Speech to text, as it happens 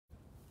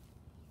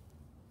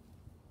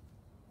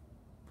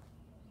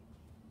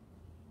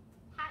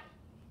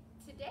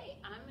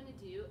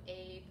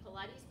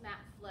Pilates mat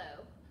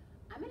flow.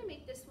 I'm gonna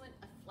make this one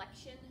a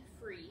flexion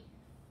free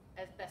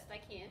as best I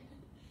can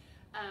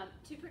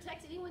to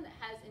protect anyone that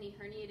has any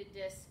herniated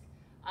disc,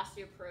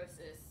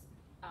 osteoporosis,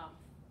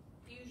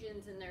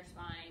 fusions in their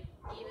spine,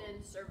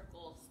 even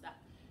cervical stuff.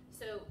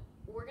 So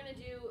we're gonna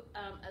do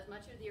as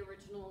much of the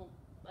original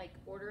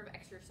order of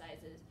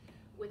exercises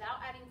without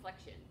adding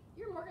flexion.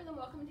 You're more than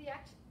welcome to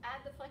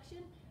add the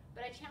flexion,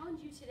 but I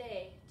challenge you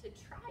today to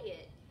try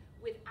it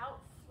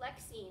without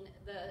flexing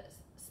the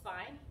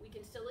spine. We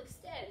can still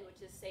extend,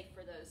 which is safe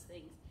for those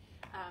things,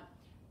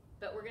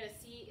 but we're gonna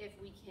see if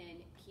we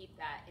can keep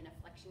that in a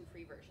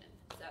flexion-free version.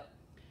 So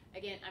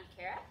again, I'm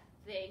Kara.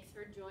 Thanks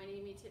for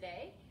joining me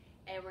today,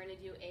 and we're gonna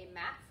do a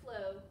mat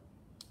flow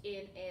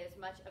in as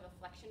much of a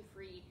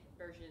flexion-free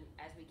version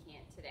as we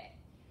can today.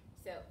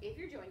 So if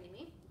you're joining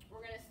me,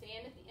 we're gonna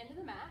stand at the end of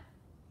the mat,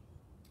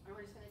 and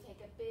we're just gonna take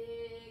a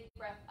big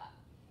breath up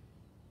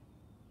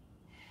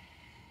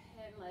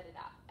and let it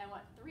out. I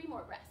want 3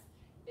 more breaths.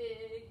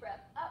 Big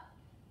breath up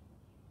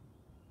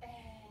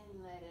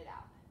and let it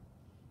out.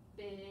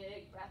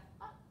 Big breath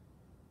up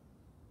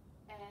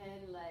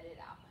and let it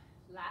out.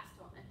 Last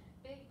one.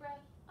 Big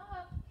breath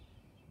up,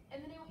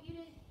 and then I want you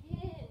to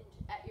hinge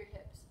at your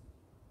hips.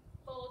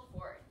 Fold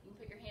forward. You can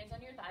put your hands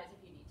on your thighs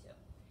if you need to.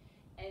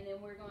 And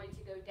then we're going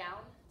to go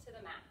down to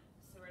the mat.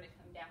 So we're going to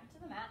come down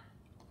to the mat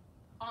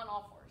on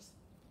all fours.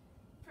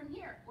 From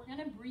here, we're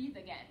going to breathe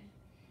again.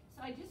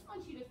 So I just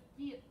want you to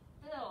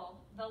fill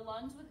the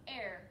lungs with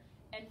air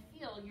and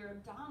feel your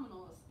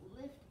abdominals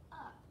lift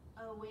up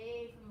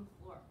away from the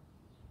floor.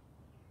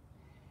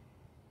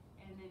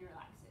 And then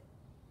relax it.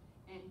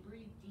 And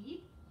breathe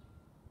deep.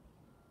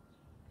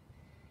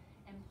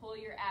 And pull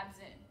your abs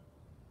in.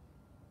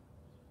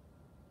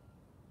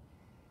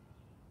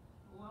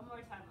 One more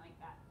time like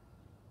that.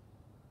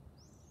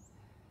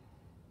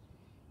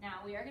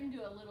 Now we are going to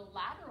do a little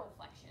lateral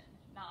flexion,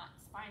 not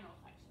spinal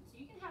flexion. So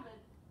you can have an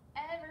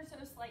ever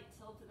so slight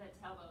tilt to the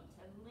tailbone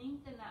to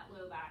lengthen that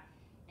low back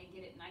and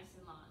get it nice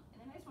and long.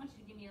 And then I just want you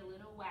to give me a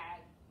little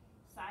wag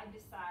side to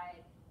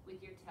side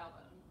with your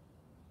tailbone.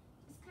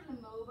 Just kind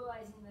of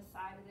mobilizing the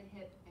side of the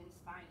hip and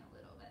spine a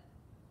little bit.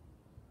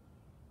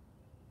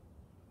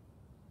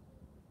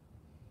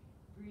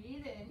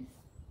 Breathe in.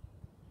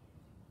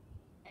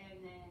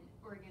 And then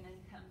we're going to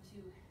come to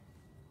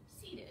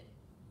seated.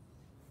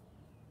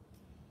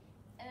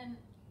 And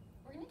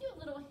we're going to do a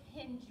little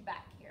hinge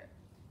back here.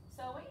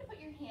 So I want you to put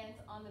your hands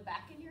on the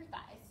back of your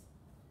thighs.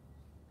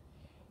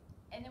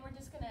 And then we're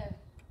just going to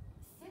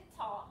sit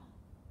tall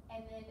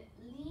and then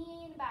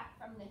lean back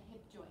from the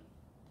hip joint.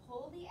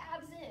 Pull the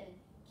abs in.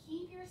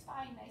 Keep your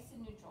spine nice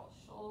and neutral.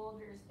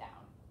 Shoulders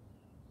down.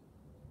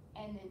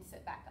 And then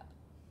sit back up.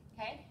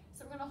 Okay?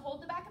 So we're going to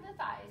hold the back of the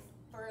thighs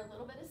for a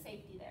little bit of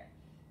safety there.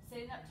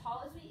 Sitting up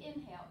tall as we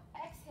inhale.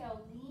 Exhale,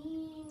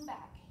 lean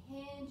back,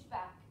 hinge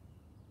back.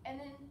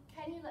 And then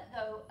can you let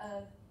go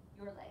of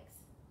your legs?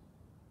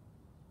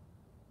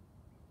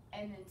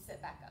 And then sit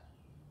back up.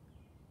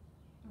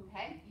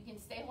 Okay? You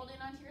can stay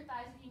holding onto your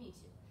thighs if you need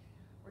to.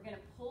 We're going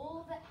to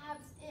pull the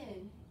abs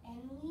in and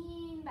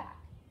lean back.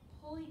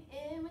 Pulling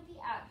in with the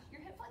abs.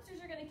 Your hip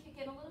flexors are going to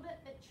kick in a little bit,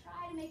 but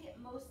try to make it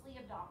mostly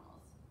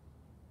abdominals.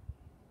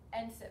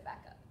 And sit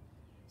back up.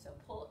 So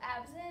pull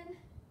abs in,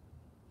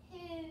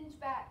 hinge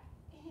back,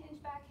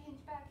 hinge back,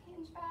 hinge back,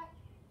 hinge back,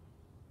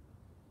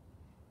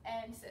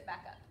 and sit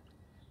back up.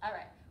 All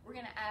right, we're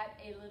going to add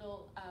a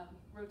little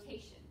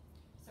rotation.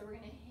 So we're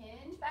going to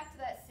hinge back to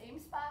that same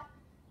spot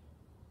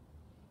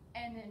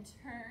and then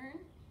turn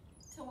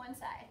to one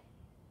side,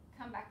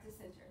 come back to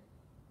center.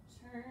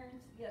 Turn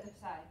to the other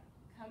side,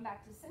 come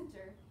back to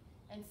center,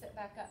 and sit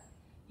back up.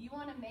 You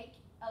want to make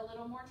a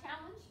little more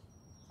challenge?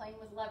 Playing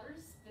with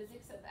levers,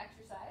 physics of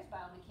exercise,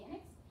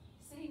 biomechanics.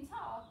 Sitting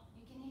tall,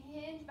 you can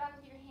hinge back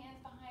with your hands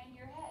behind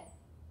your head.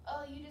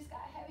 Oh, you just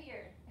got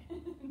heavier.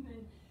 And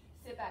then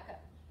sit back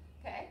up.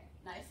 Okay,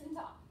 nice and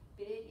tall.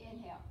 Big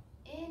inhale.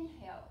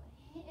 Inhale,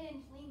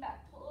 hinge, lean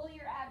back. Pull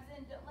your abs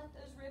in. Don't let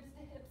those ribs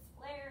to hips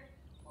flare.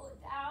 Pull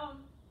it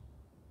down.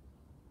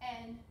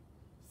 And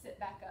sit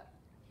back up.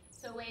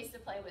 So ways to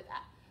play with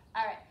that.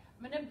 All right,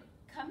 I'm going to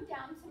come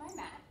down to my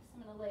mat. So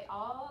I'm going to lay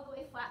all the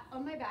way flat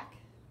on my back.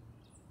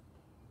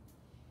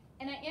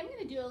 And I am going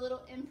to do a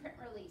little imprint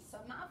release. So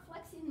I'm not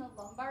flexing the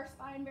lumbar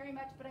spine very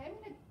much, but I am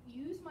going to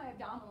use my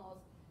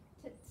abdominals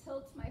to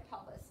tilt my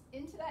pelvis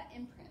into that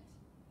imprint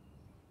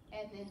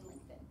and then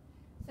lengthen.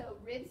 So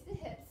ribs to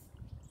hips.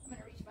 I'm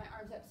going to reach my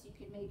arms up so you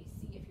can maybe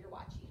see if you're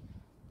watching.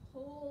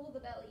 Pull the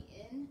belly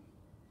in.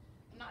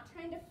 I'm not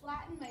trying to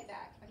flatten my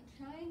back. I'm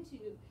trying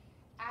to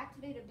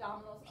activate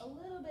abdominals, a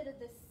little bit of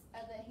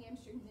the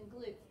hamstrings and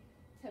glutes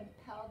to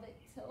pelvic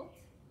tilt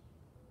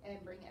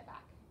and bring it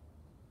back.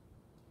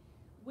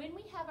 When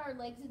we have our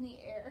legs in the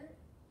air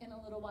in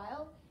a little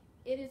while,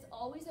 it is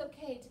always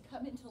okay to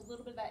come into a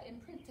little bit of that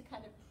imprint to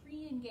kind of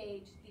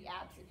pre-engage the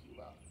abs, if you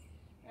will.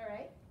 All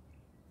right?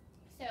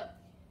 So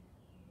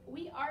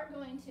we are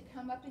going to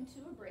come up into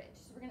a bridge.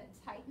 So we're going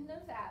to tighten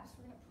those abs.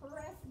 We're going to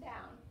press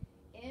down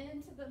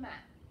into the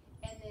mat.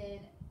 And then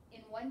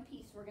in one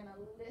piece, we're going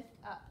to lift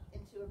up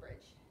into a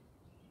bridge.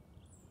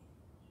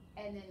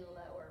 and then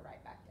lower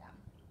right back down.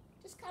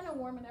 Just kind of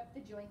warming up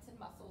the joints and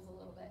muscles a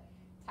little bit.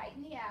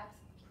 Tighten the abs,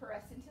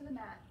 press into the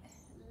mat,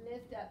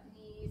 lift up,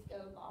 knees go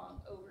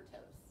long over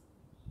toes.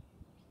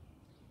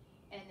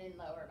 And then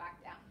lower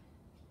back down.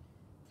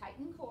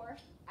 Tighten core,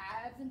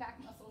 abs and back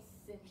muscles,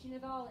 cinching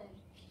it all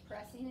in,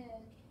 pressing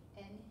in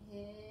and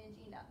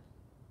hinging up.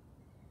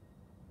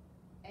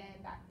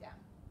 And back down.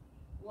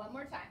 One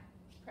more time.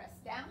 Press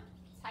down,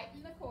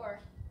 tighten the core,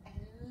 and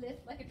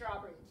lift like a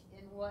drawbridge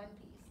in one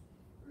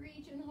piece.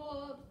 Reach and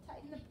hold,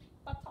 tighten the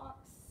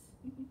buttocks,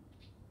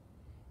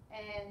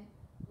 and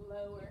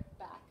lower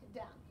back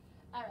down.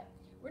 All right,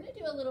 we're gonna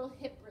do a little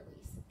hip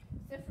release.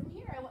 So from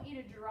here, I want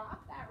you to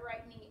drop that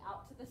right knee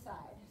out to the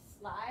side.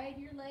 Slide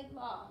your leg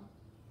long,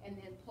 and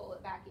then pull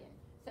it back in.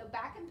 So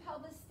back and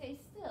pelvis stay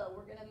still.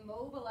 We're gonna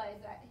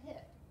mobilize that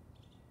hip.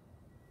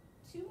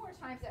 2 more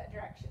times that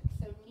direction.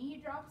 So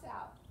knee drops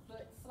out,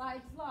 foot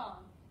slides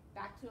long,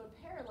 back to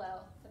a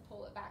parallel to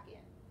pull it back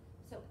in.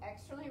 So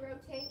externally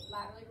rotate,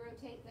 laterally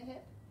rotate the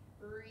hip,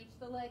 reach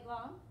the leg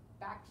long,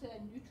 back to a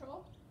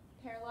neutral,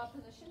 parallel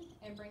position,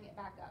 and bring it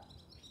back up.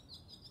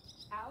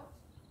 Out,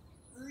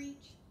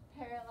 reach,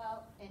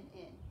 parallel, and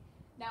in.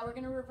 Now we're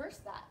gonna reverse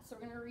that. So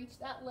we're gonna reach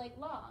that leg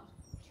long,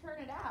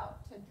 turn it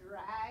out to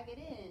drag it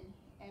in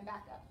and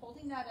back up.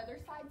 Holding that other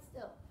side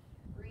still.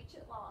 Reach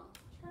it long,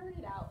 turn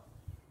it out,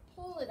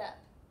 pull it up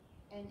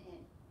and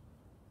in.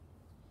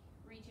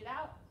 Reach it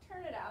out,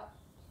 turn it out,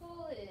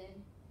 pull it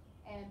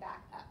in and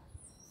back up.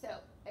 So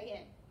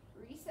again,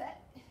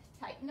 reset,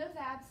 tighten those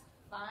abs,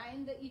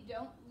 find that you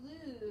don't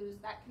lose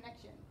that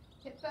connection.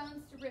 Hip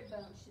bones to rib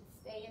bones should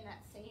stay in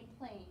that same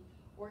plane,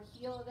 or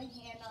heel of the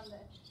hand on the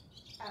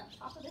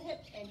top of the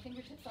hip and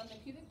fingertips on the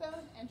pubic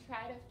bone, and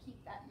try to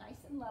keep that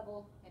nice and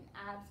level and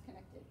abs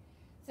connected.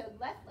 So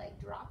left leg,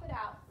 drop it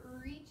out,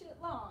 reach it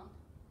long,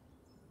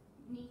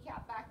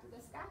 kneecap back to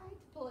the sky to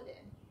pull it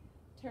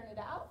in. Turn it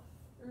out,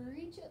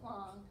 reach it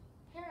long,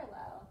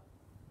 parallel,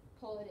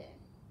 pull it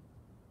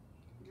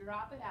in.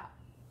 Drop it out,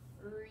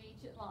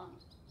 reach it long,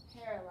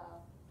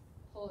 parallel,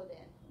 pull it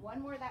in.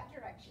 One more that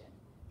direction.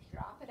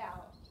 Drop it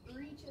out,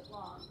 reach it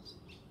long,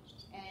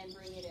 and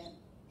bring it in.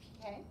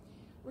 Okay?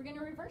 We're going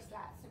to reverse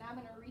that. So now I'm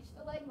going to reach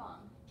the leg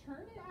long,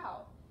 turn it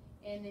out,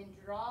 and then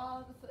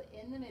draw the foot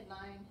in the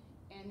midline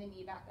and the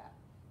knee back up.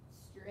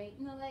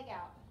 Straighten the leg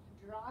out,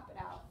 drop it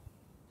out,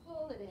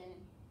 pull it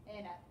in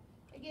and up.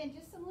 Again,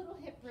 just some little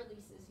hip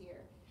releases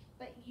here,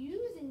 but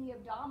using the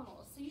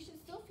abdominals. So you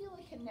should still feel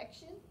a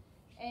connection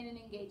and an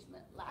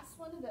engagement. Last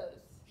one of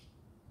those,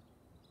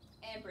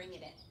 and bring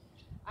it in.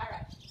 All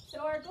right, so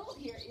our goal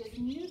here is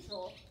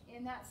neutral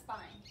in that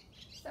spine.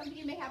 Some of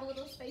you may have a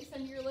little space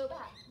under your low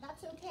back.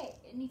 That's okay.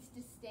 It needs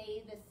to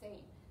stay the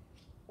same.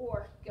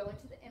 Or go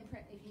into the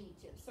imprint if you need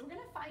to. So we're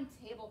going to find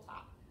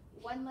tabletop.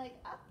 One leg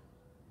up,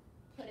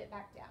 put it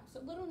back down. So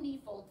little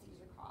knee folds,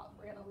 these are called.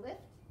 We're going to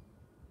lift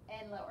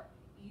and lower.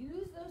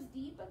 Use those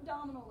deep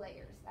abdominal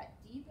layers, that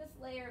deepest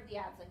layer of the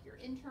abs, like your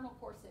internal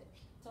corset,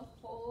 to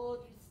hold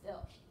you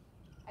still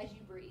as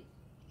you breathe.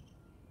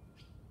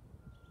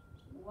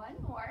 One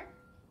more.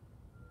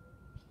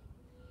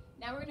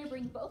 Now we're going to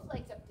bring both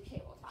legs up to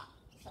tabletop.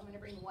 So I'm going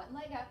to bring one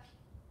leg up,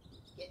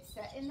 get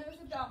set in those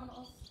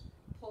abdominals,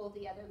 pull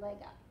the other leg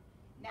up.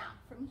 Now,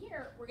 from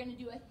here, we're going to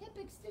do a hip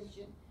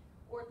extension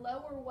or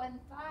lower one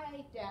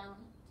thigh down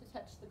to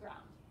touch the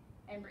ground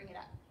and bring it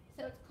up.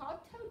 So it's called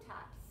toe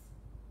taps.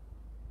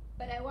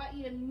 But I want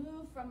you to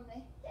move from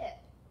the hip.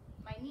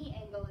 My knee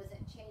angle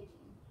isn't changing.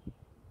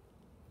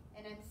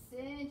 And I'm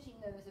cinching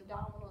those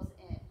abdominals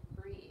in.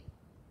 Breathe.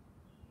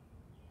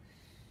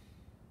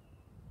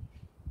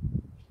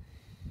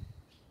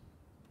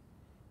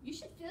 You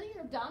should feel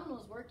your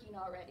abdominals working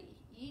already,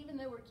 even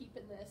though we're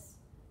keeping this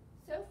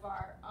so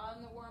far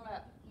on the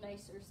warm-up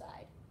nicer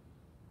side.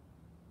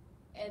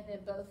 And then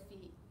both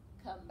feet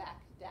come back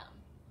down.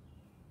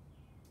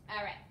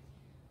 All right.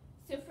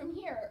 So from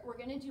here, we're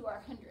going to do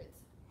our hundreds.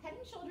 Head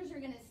and shoulders are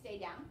going to stay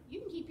down. You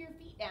can keep your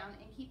feet down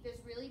and keep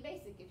this really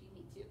basic if you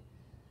need to.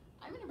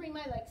 I'm going to bring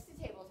my legs to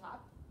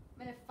tabletop.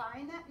 I'm going to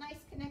find that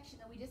nice connection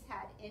that we just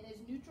had in as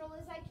neutral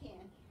as I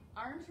can.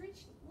 Arms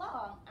reach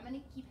long. I'm going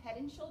to keep head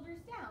and shoulders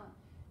down.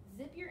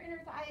 Zip your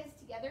inner thighs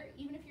together,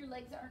 even if your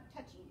legs aren't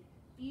touching.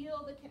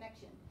 Feel the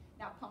connection.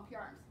 Now pump your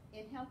arms.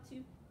 Inhale,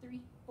 2,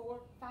 3, 4,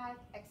 5.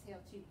 Exhale,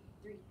 2,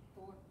 3,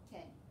 4,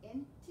 10.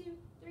 In, 2,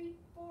 3,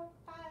 4,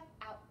 5.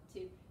 Out,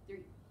 2, 3,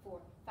 4,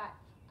 5.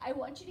 I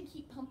want you to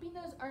keep pumping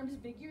those arms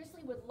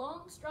vigorously with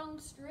long, strong,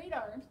 straight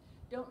arms.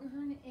 Don't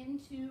turn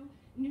into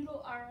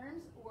noodle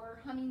arms or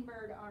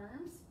hummingbird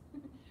arms.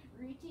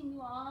 Reaching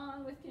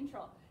long with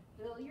control.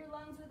 Fill your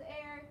lungs with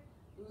air.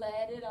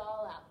 Let it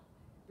all out.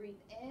 Breathe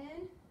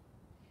in.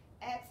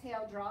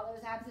 Exhale, draw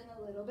those abs in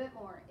a little bit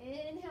more.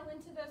 Inhale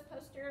into those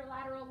posterior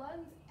lateral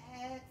lungs.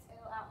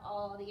 Exhale out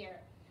all the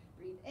air.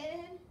 Breathe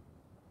in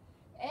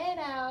and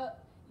out.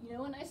 You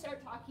know, when I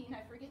start talking,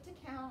 I forget to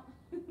count.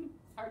 It's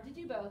hard to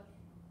do both.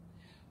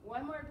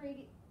 One more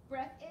big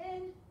breath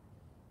in.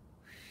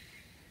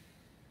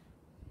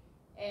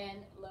 And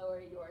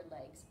lower your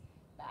legs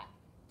back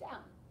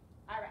down.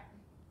 All right.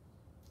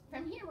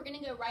 From here, we're going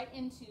to go right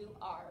into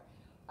our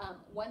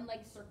one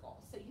leg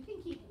circle. So you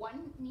can keep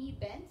one knee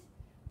bent,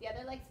 the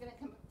other leg's gonna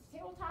come to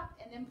tabletop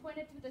and then point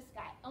it to the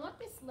sky. I want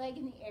this leg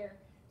in the air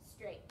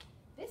straight.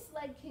 This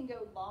leg can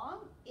go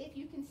long if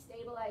you can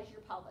stabilize your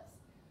pelvis.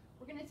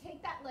 We're gonna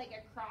take that leg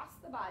across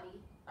the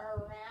body,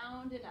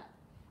 around and up.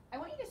 I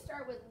want you to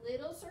start with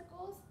little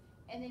circles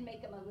and then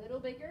make them a little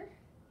bigger,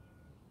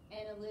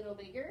 and a little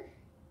bigger,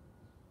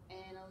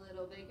 and a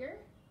little bigger,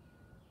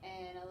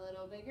 and a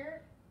little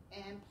bigger,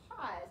 and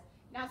pause.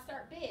 Now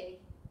start big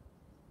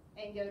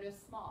and go to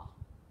small,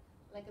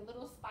 like a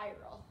little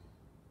spiral.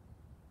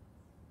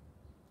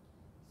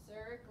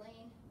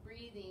 Circling,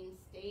 breathing,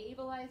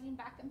 stabilizing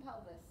back and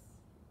pelvis.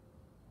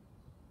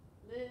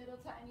 Little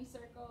tiny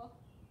circle,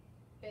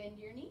 bend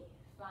your knee,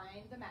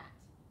 find the mat.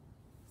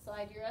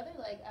 Slide your other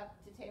leg up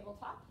to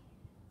tabletop,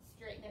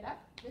 straighten it up.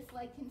 This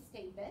leg can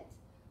stay bent,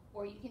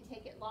 or you can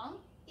take it long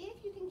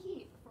if you can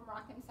keep from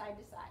rocking side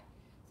to side.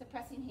 So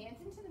pressing hands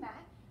into the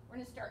mat, we're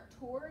gonna start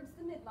towards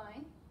the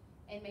midline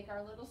and make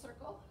our little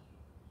circle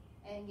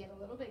and get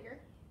a little bigger.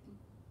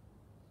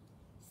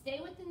 Stay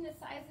within the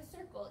size of the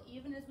circle,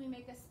 even as we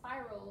make a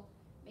spiral,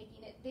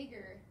 making it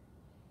bigger,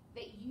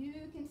 that you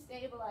can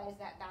stabilize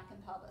that back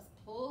and pelvis.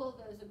 Pull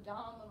those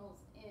abdominals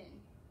in.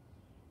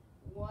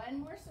 One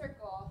more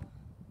circle.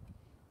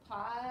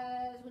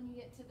 Pause when you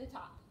get to the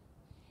top.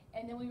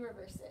 And then we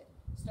reverse it.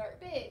 Start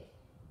big.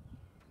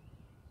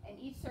 And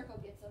each circle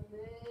gets a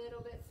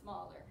little bit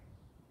smaller.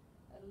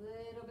 A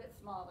little bit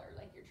smaller,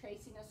 like you're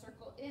tracing a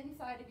circle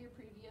inside of your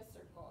previous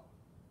circle.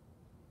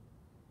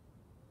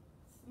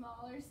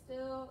 Smaller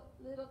still,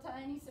 little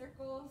tiny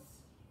circles.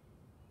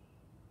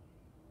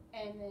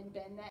 And then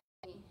bend that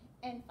knee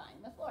and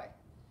find the floor.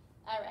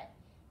 All right,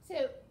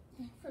 so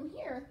from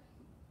here,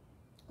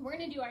 we're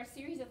gonna do our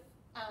series of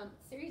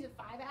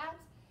 5 abs,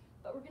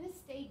 but we're gonna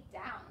stay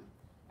down,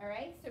 all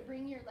right? So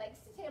bring your legs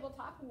to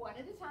tabletop one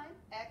at a time.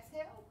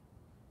 Exhale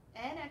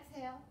and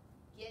exhale.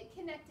 Get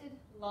connected,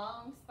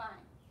 long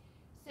spine.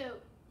 So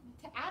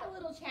to add a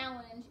little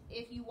challenge,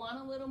 if you want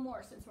a little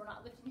more, since we're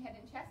not lifting head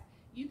and chest,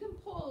 you can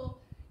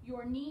pull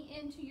your knee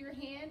into your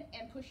hand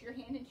and push your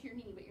hand into your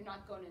knee, but you're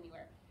not going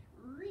anywhere.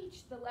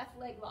 Reach the left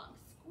leg long.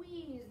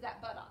 Squeeze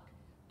that buttock.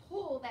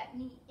 Pull that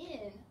knee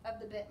in of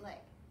the bent leg.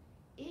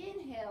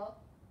 Inhale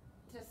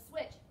to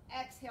switch.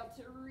 Exhale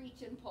to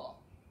reach and pull.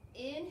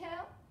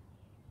 Inhale.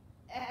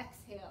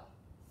 Exhale.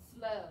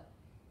 Slow.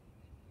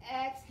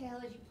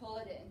 Exhale as you pull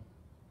it in.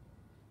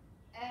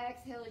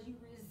 Exhale as you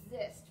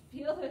resist.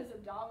 Feel those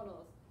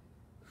abdominals.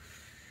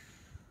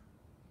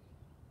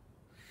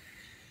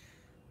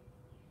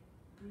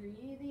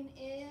 Breathing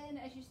in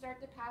as you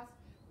start to pass.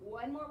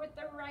 One more with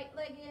the right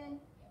leg in.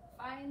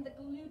 Find the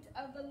glute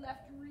of the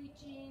left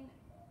reaching.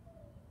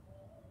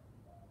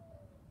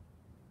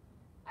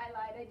 I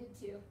lied, I did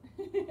too.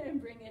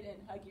 And bring it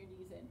in, hug your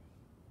knees in.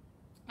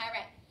 All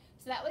right,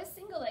 so that was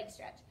single leg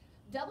stretch.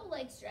 Double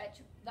leg stretch,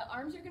 the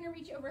arms are gonna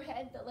reach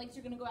overhead, the legs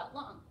are gonna go out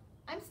long.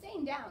 I'm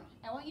staying down.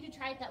 I want you to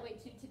try it that way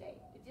too today.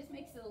 It just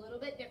makes it a little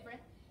bit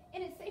different,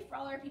 and it's safe for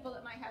all our people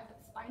that might have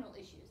spinal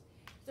issues.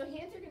 So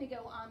hands are gonna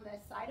go on the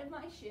side of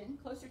my shin,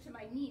 closer to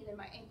my knee than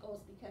my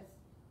ankles because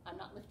I'm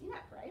not lifting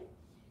up, right?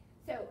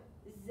 So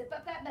zip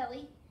up that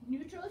belly,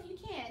 neutral if you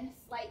can,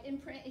 slight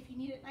imprint if you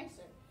need it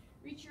nicer.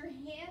 Reach your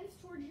hands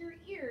towards your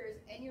ears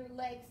and your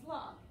legs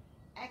long.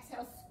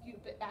 Exhale,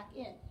 scoop it back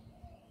in.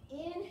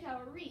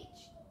 Inhale,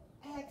 reach.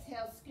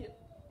 Exhale, scoop.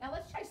 Now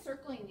let's try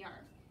circling the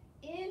arms.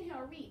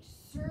 Inhale, reach.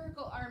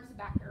 Circle arms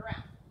back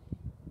around.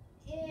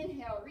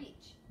 Inhale,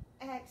 reach.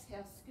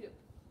 Exhale, scoop.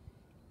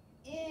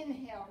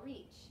 Inhale,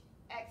 reach.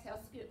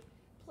 Exhale, scoop.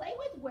 Play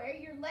with where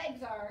your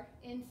legs are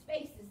in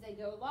space as they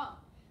go along.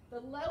 The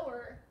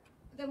lower,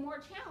 the more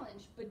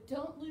challenge, but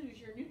don't lose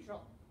your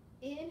neutral.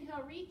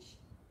 Inhale, reach.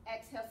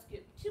 Exhale,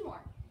 scoop. 2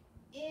 more.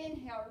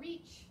 Inhale,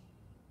 reach.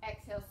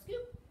 Exhale,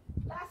 scoop.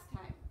 Last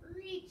time.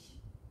 Reach,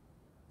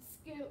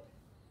 scoop,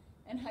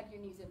 and hug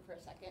your knees in for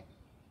a second.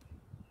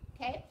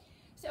 Okay?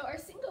 So our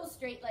single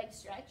straight leg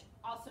stretch,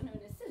 also known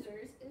as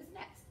scissors, is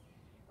next.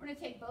 We're going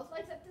to take both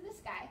legs up to the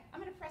sky. I'm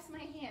going to press my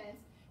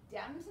hands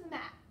down into the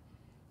mat.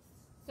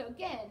 So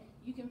again,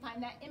 you can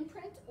find that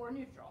imprint or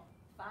neutral.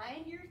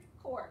 Find your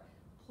core.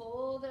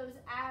 Pull those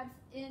abs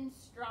in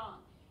strong.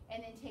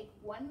 And then take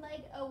one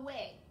leg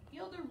away.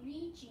 Feel the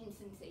reaching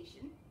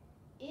sensation.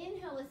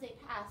 Inhale as they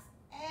pass.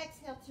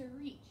 Exhale to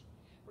reach.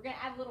 We're going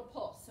to add a little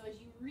pulse. So as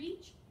you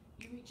reach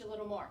a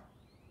little more.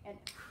 And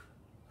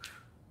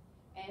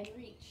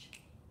reach.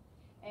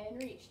 And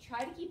reach.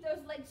 Try to keep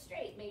those legs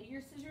straight. Maybe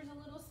your scissors a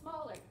little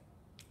smaller.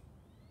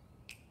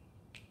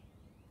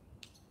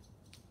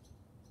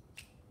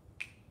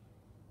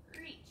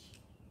 Reach.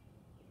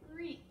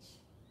 Reach.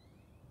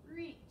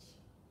 Reach.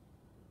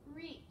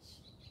 Reach.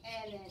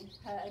 And then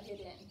hug it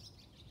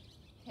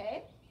in.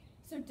 Okay?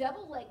 So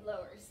double leg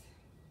lowers.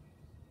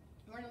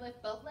 We're going to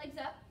lift both legs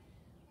up.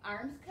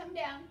 Arms come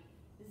down.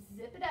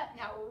 Zip it up.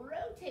 Now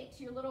rotate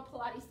to your little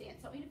Pilates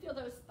stance. I want you to feel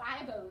those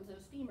thigh bones,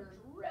 those femurs,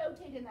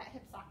 rotate in that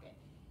hip socket.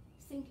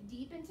 Sink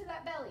deep into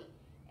that belly.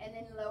 And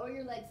then lower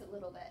your legs a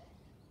little bit.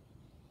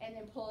 And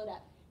then pull it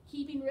up.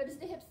 Keeping ribs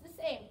to hips the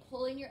same,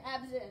 pulling your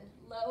abs in,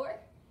 lower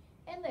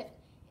and lift.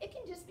 It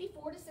can just be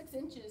 4 to 6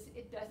 inches.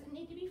 It doesn't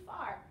need to be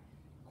far.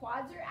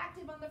 Quads are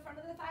active on the front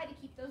of the thigh to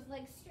keep those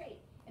legs straight.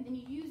 And then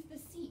you use the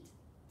seat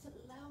to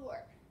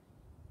lower.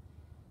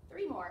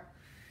 3 more.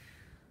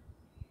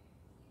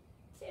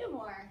 2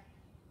 more.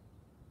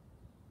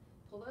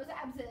 Pull those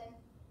abs in,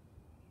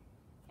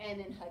 and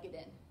then hug it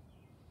in.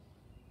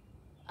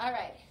 All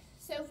right,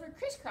 so for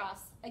crisscross,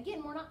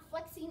 again, we're not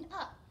flexing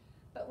up,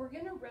 but we're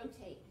gonna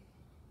rotate.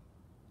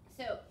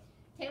 So,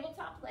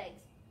 tabletop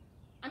legs.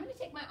 I'm gonna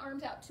take my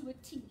arms out to a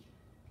T,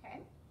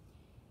 okay?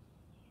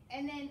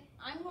 And then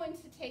I'm going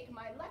to take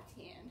my left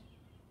hand,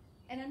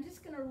 and I'm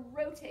just gonna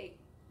rotate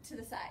to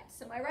the side.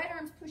 So my right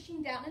arm's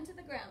pushing down into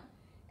the ground,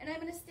 and I'm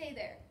gonna stay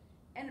there.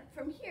 And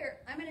from here,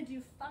 I'm gonna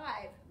do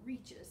 5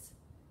 reaches.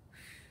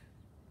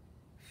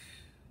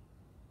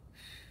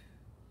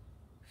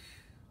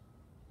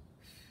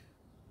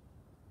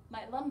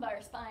 My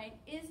lumbar spine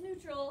is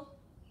neutral.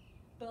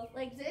 Both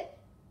legs in.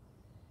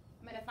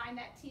 I'm gonna find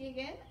that T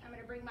again. I'm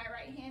gonna bring my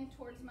right hand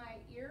towards my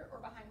ear or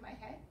behind my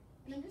head,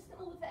 and I'm just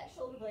gonna lift that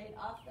shoulder blade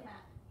off the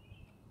mat.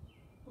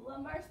 The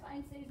lumbar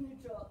spine stays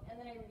neutral, and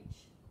then I reach.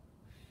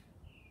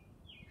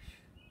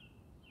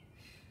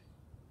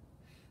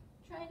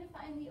 Trying to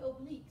find the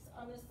obliques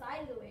on the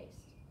side of the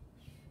waist.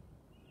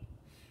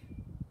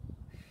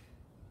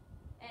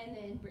 And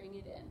then bring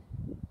it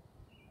in.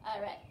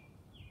 All right.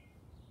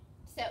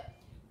 So,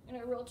 I'm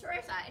gonna roll to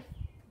our side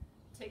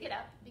to get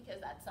up,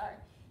 because that's our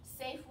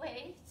safe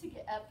way to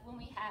get up when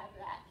we have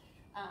that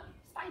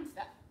spine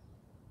stuff.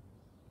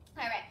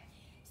 All right,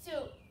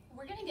 so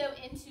we're gonna go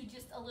into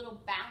just a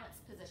little balance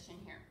position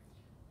here.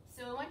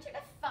 So I want you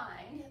to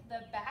find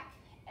the back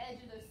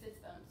edge of those sits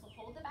bones. So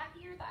hold the back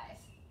of your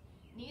thighs,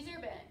 knees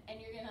are bent,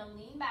 and you're gonna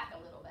lean back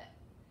a little bit.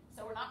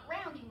 So we're not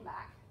rounding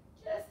back,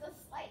 just a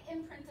slight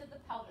imprint of the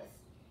pelvis.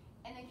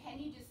 And then can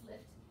you just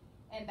lift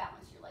and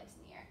balance your legs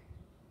in the air?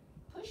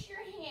 Push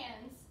your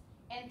hands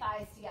and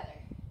thighs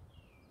together.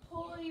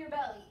 Pull your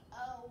belly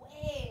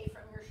away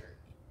from your shirt.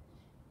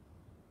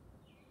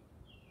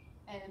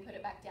 And then put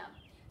it back down.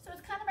 So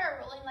it's kind of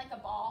our rolling like a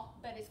ball,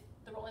 but it's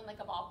the rolling like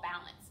a ball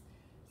balance.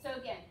 So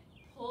again,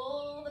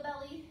 pull the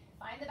belly,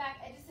 find the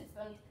back edge of sits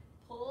bones,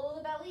 pull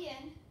the belly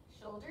in,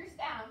 shoulders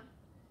down.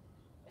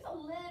 There's a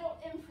little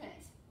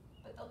imprint,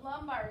 but the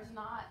lumbar is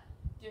not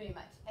doing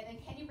much. And then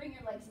can you bring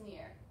your legs in the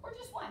air? Or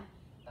just one.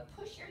 But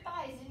push your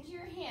thighs into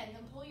your hands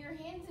and pull your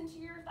hands into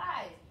your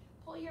thighs.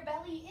 Pull your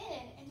belly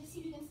in and just see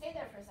if you can stay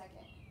there for a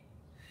second.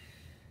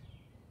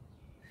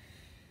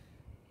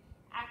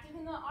 Active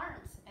in the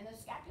arms and the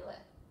scapula.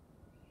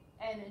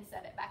 And then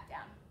set it back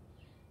down.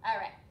 All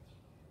right.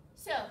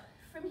 So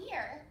from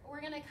here,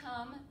 we're going to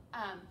come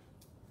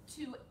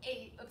to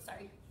a,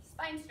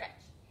 spine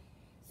stretch.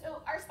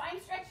 So our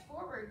spine stretch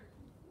forward,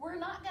 we're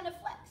not going to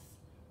flex.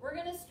 We're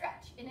going to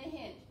stretch in a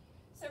hinge.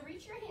 So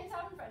reach your hands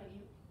out in front of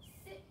you.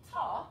 Sit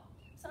tall.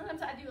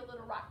 Sometimes I do a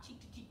little rock cheek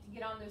to cheek to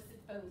get on those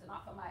sit bones and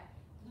off of my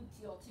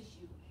gluteal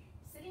tissue.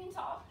 Sitting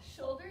tall,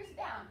 shoulders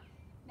down.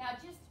 Now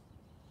just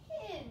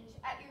hinge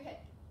at your hip.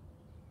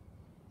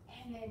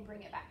 And then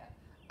bring it back up.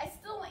 I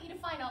still want you to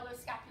find all those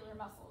scapular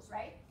muscles,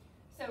 right?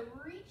 So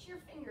reach your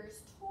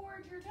fingers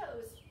towards your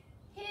toes,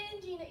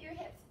 hinging at your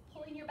hips,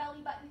 pulling your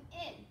belly button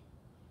in.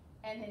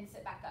 And then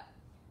sit back up.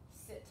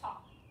 Sit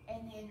tall.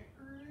 And then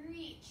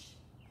reach.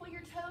 Pull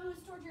your toes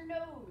towards your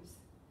nose.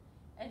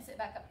 And sit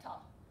back up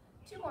tall.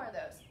 2 more of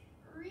those.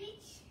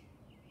 Reach.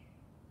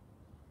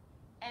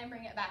 And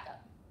bring it back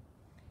up.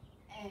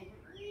 And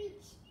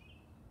reach.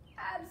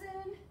 Abs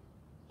in.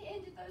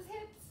 Hinge at those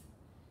hips.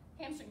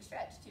 Hamstring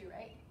stretch too,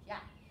 right? Yeah.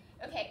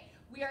 Okay,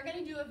 we are going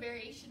to do a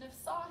variation of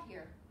saw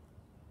here.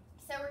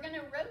 So we're going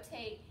to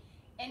rotate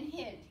and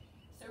hinge.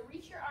 So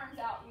reach your arms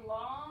out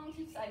long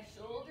to the side,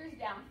 shoulders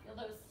down. Feel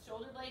those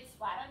shoulder blades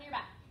flat on your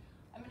back.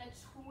 I'm going to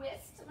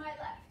twist to my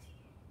left.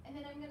 And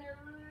then I'm going to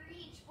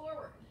reach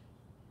forward.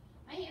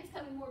 My hand's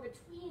coming more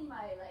between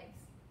my legs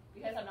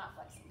because I'm not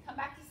flexing. Come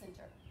back to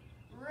center.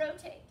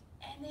 Rotate.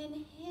 And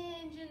then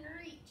hinge and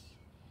reach.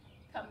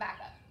 Come back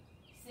up.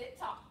 Sit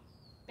tall.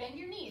 Bend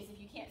your knees if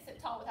you can't sit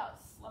tall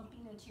without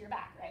slumping into your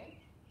back, right?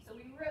 So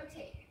we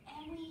rotate.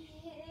 And we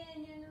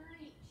hinge and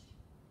reach.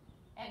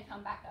 And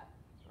come back up.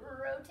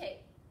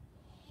 Rotate.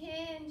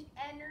 Hinge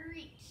and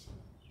reach.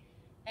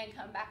 And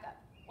come back up.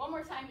 One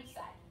more time each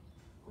side.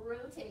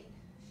 Rotate.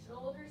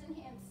 Shoulders and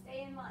hands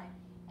stay in line.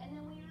 And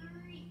then we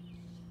reach.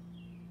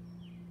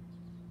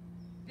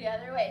 The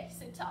other way.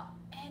 Sit tall.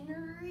 And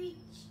reach.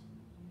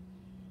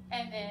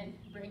 And then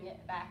bring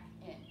it back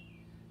in.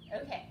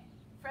 Okay.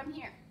 From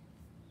here.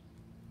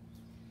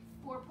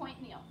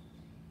 4-point meal.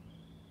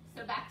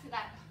 So back to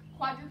that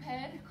quadruped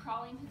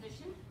crawling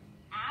position.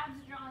 Abs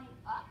drawing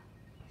up.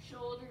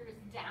 Shoulders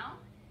down.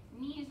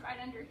 Knees right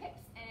under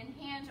hips. And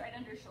hands right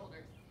under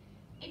shoulders.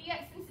 If you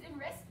got sensitive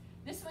wrists,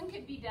 this one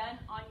could be done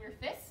on your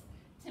fists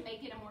to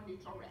make it a more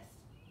neutral wrist.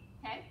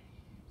 Okay?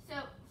 So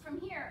from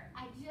here,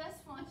 I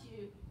just want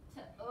you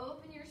to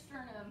open your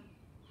sternum,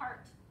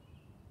 heart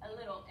a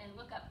little, and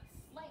look up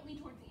slightly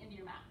towards the end of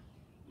your mat.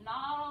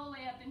 Not all the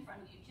way up in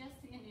front of you,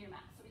 just to the end of your mat.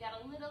 got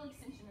a little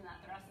extension in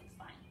that thoracic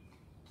spine.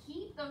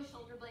 Keep those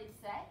shoulder blades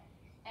set,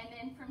 and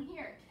then from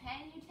here,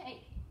 can you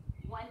take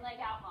one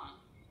leg out long,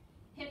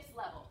 hips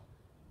level.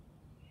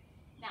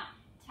 Now,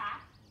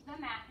 tap the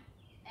mat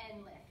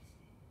and lift.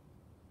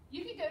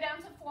 You could go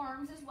down to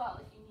forearms as well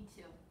if you need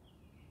to.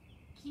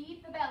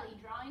 Keep the belly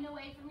drawing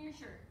away from your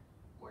shirt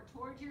or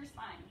towards your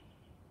spine.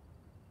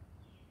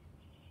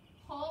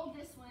 Hold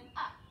this one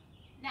up.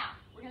 Now,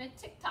 we're going to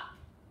tick-tock.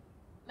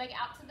 Leg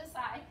out to the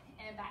side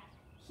and back.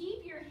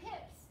 Keep your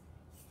hips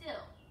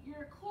still,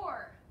 your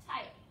core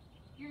tight,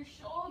 your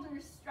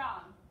shoulders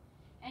strong,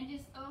 and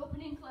just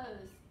open and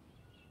close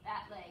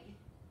that leg.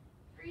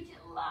 Reach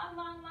it long,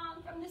 long,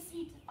 long from the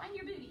seat to find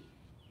your booty.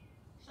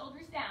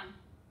 Shoulders down.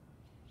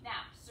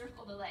 Now,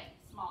 circle the leg,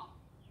 small.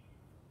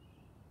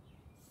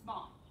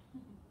 Small.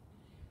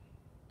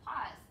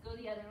 Pause, go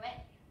the other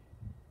way.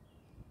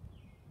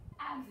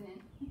 Abs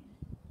in.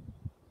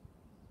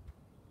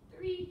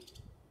 3,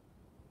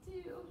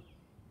 2,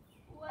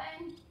 1.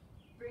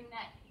 Bring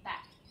that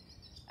back.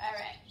 All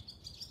right.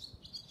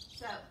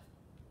 So,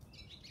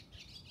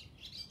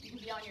 you can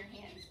be on your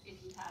hands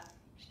if you have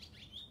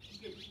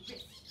a good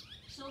wrist.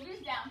 Shoulders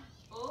down.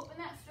 Open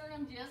that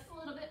sternum just a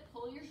little bit.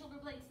 Pull your shoulder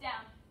blades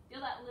down.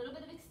 Feel that little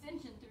bit of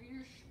extension through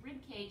your rib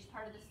cage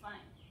part of the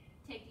spine.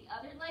 Take the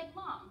other leg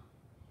long.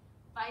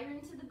 Fire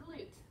into the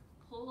glute.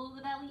 Pull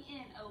the belly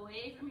in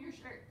away from your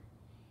shirt.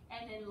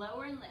 And then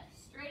lower and lift.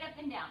 Straight up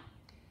and down.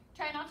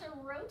 Try not to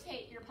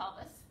rotate your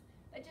pelvis,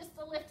 but just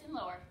to lift and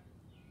lower.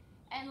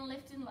 And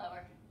lift and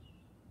lower.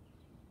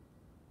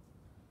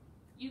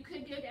 You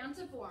could go down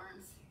to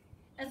forearms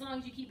as long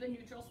as you keep a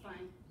neutral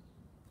spine.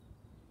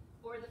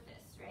 Or the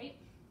fist, right?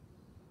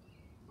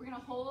 We're going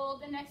to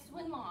hold the next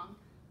one long.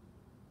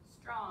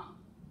 Strong.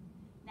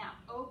 Now,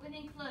 open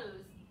and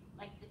close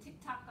like the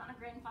tick-tock on a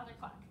grandfather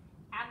clock.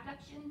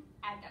 Abduction,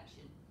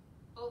 adduction.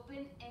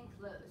 Open and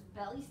close.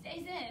 Belly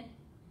stays in.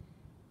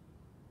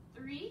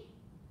 3,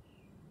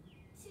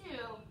 2,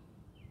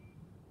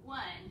 1.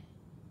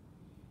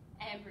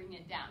 And bring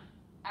it down.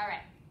 All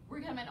right.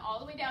 We're coming all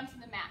the way down to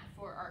the mat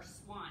for our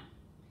swan.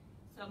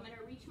 So I'm going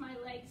to reach my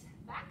legs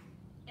back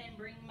and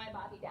bring my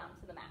body down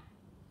to the mat.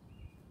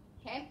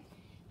 Okay?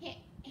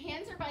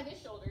 Hands are by the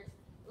shoulders.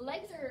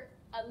 Legs are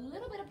a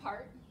little bit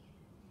apart.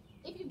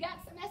 If you've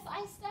got some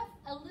SI stuff,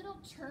 a little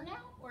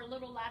turnout or a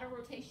little lateral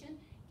rotation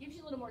gives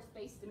you a little more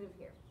space to move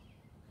here.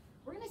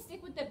 We're going to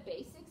stick with the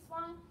basic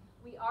swan.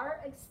 We are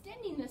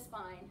extending the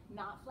spine,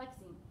 not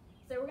flexing.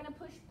 So we're going to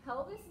push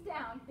pelvis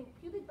down, think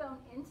pubic bone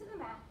into the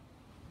mat,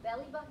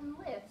 belly button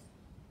lifts,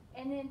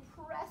 and then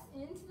press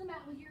into the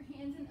mat with your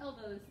hands and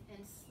elbows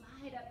and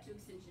slide up to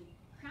extension.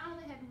 Crown of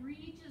the head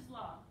reaches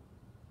long.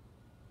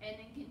 And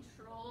then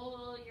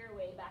control your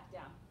way back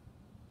down.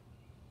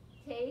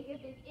 Take a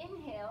big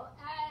inhale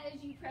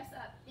as you press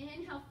up.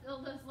 Inhale, fill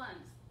those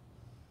lungs.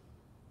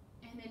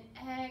 And then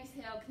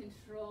exhale,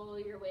 control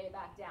your way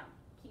back down.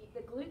 Keep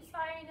the glutes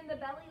firing and the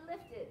belly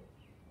lifted.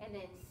 And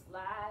then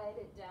slide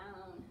it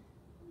down.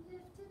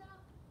 Lift it up.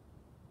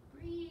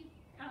 Breathe.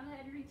 Crown of the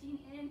head reaching.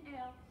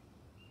 Inhale.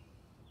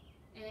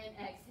 And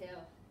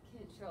exhale.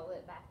 Control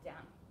it back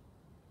down.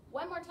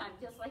 One more time,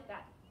 just like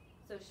that.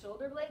 So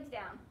shoulder blades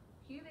down.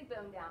 Pubic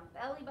bone down,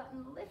 belly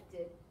button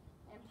lifted,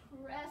 and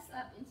press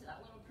up into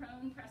that little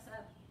prone press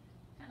up,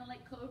 kind of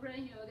like cobra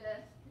yoga.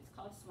 It's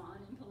called swan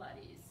in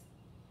Pilates.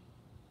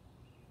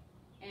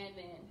 And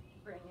then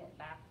bring it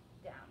back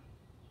down.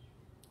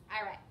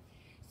 All right,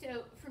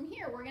 so from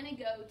here we're gonna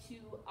go to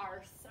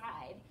our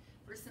side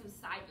for some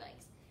side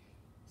legs.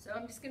 So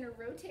I'm just gonna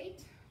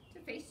rotate to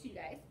face you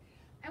guys.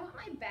 I want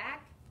my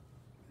back,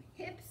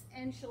 hips,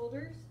 and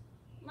shoulders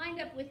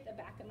lined up with the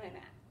back of my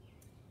mat.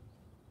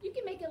 You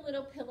can make a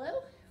little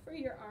pillow for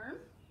your arm.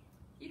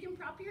 You can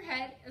prop your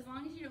head as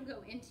long as you don't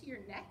go into your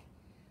neck.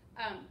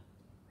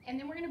 And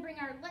then we're going to bring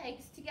our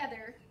legs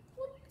together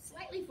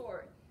slightly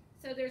forward.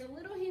 So there's a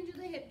little hinge of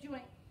the hip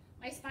joint.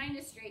 My spine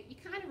is straight. You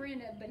kind of are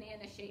in a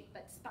banana shape,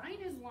 but spine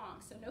is long,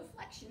 so no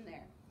flexion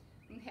there.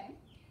 Okay?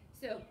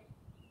 So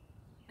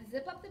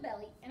zip up the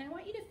belly, and I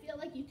want you to feel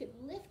like you could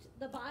lift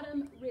the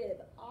bottom rib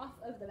off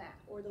of the mat,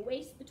 or the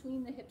waist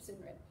between the hips and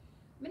rib.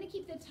 I'm going to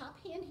keep the top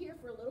hand here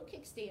for a little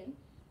kickstand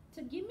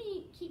to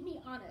keep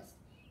me honest.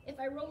 If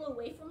I roll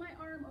away from my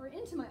arm or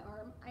into my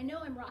arm, I know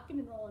I'm rocking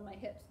and rolling my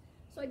hips.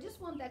 So I just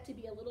want that to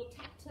be a little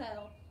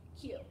tactile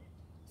cue.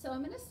 So I'm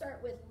going to start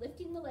with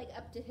lifting the leg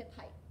up to hip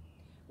height.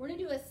 We're going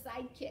to do a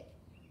side kick.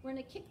 We're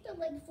going to kick the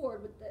leg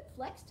forward with the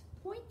flexed,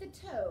 point the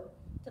toe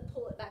to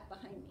pull it back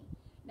behind me.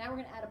 Now we're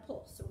going to add a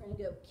pull. So we're going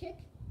to go kick,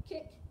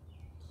 kick,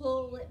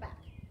 pull it back.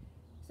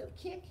 So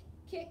kick,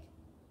 kick,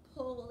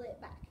 pull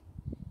it back.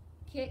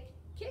 Kick,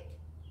 kick,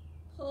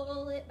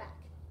 pull it back.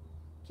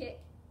 Kick,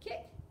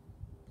 kick,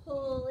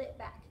 pull it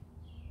back.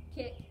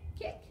 Kick,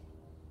 kick,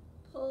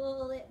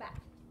 pull it back.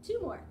 2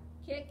 more.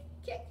 Kick,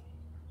 kick,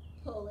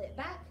 pull it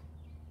back.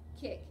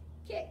 Kick,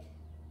 kick,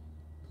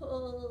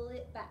 pull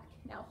it back.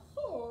 Now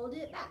hold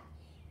it back.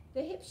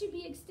 The hip should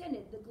be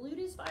extended. The glute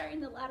is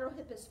firing, the lateral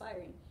hip is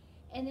firing.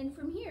 And then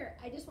from here,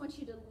 I just want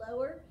you to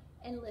lower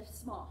and lift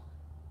small.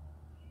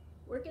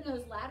 Working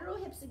those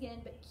lateral hips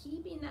again, but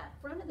keeping that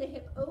front of the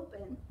hip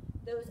open,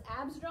 those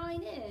abs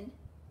drawing in.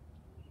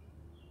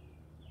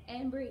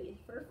 And breathe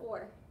for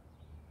 4,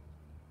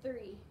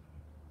 3,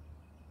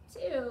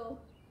 2,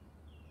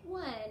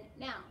 1.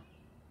 Now,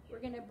 we're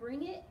going to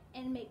bring it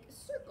and make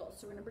circles.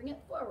 So we're going to bring it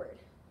forward.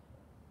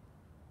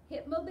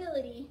 Hip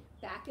mobility,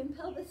 back and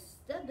pelvis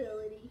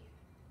stability.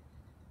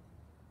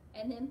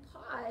 And then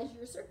pause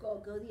your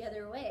circle, go the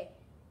other way.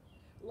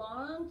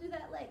 Long through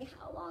that leg.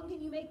 How long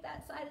can you make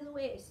that side of the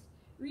waist?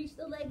 Reach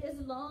the leg as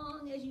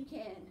long as you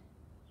can.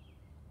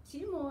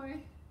 2 more.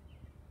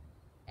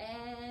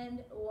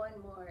 And 1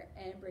 more,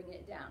 and bring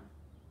it down.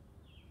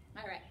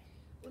 All right,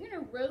 we're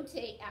gonna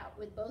rotate out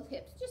with both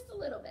hips just a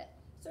little bit.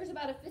 So there's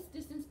about a fist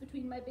distance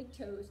between my big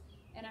toes,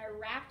 and I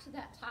wrapped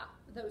that top,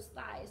 those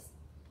thighs,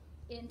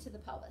 into the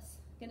pelvis.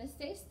 Gonna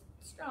stay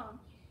strong,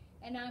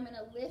 and now I'm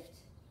gonna lift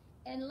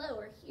and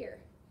lower here.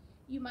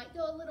 You might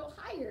go a little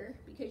higher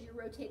because you're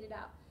rotated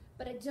out,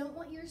 but I don't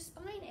want your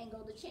spine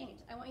angle to change.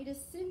 I want you to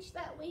cinch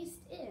that waist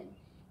in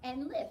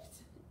and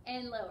lift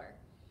and lower.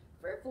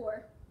 For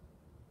 4,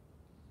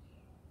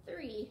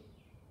 3,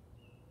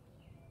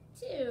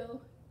 2,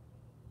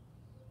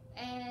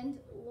 and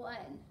 1.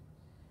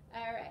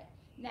 All right,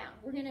 now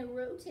we're gonna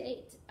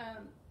rotate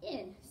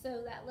in.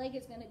 So that leg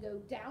is gonna go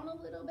down a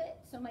little bit.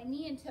 So my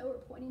knee and toe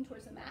are pointing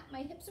towards the mat.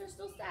 My hips are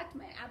still stacked,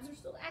 my abs are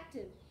still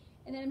active.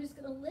 And then I'm just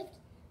gonna lift,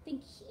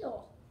 think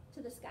heel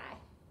to the sky.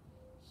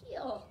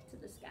 Heel to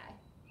the sky.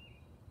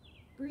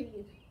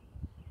 Breathe.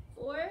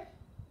 4,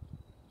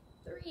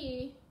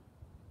 3,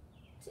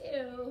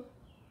 2,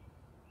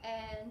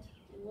 and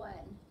 1.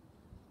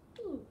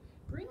 Ooh.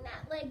 Bring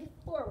that leg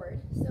forward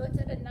so it's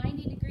at a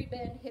 90-degree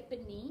bend, hip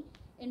and knee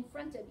in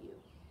front of you.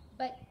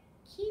 But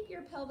keep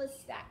your pelvis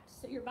stacked.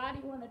 So your body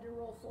wanted to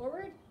roll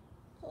forward,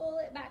 pull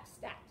it back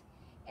stacked.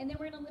 And then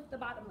we're gonna lift the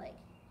bottom leg.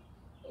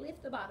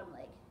 Lift the bottom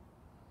leg.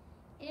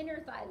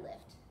 Inner thigh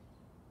lift.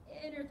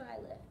 Inner thigh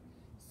lift.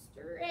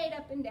 Straight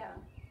up and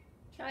down.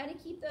 Try to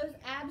keep those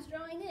abs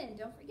drawing in.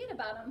 Don't forget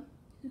about them.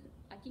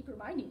 I keep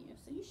reminding you,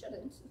 so you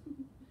shouldn't.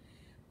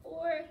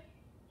 4,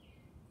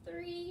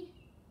 3,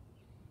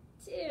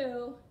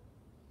 2,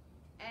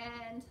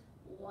 and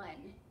 1.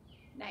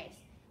 Nice.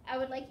 I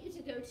would like you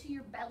to go to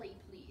your belly,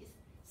 please.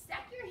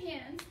 Stack your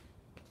hands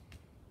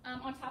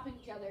on top of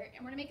each other,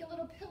 and we're gonna make a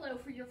little pillow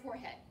for your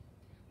forehead.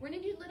 We're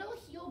gonna do little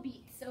heel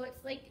beats, so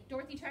it's like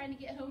Dorothy trying to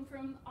get home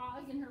from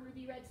Oz in her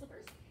ruby red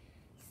slippers.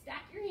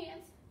 Stack your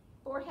hands,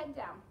 forehead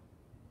down.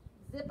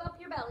 Zip up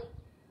your belly,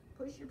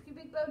 push your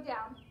pubic bone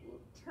down,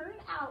 turn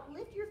out,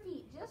 lift your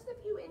feet just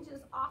a few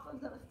inches off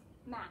of the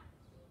mat.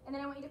 And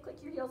then I want you to click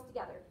your heels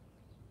together.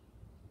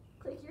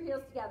 Click your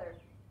heels together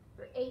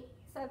for 8,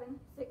 7,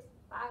 6,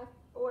 5,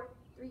 4,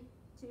 3,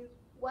 2,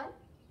 1.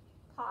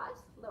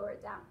 Pause, lower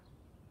it down.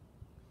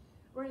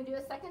 We're gonna do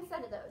a second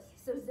set of those.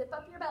 So zip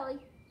up your belly,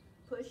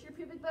 push your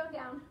pubic bone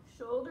down,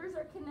 shoulders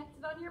are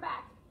connected on your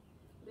back.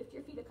 Lift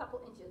your feet a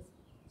couple inches.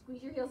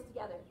 Squeeze your heels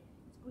together.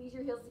 Squeeze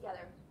your heels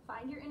together.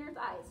 Find your inner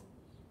thighs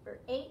for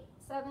 8,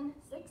 7,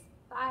 6,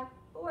 5,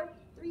 4,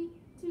 3,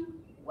 2,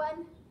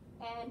 1,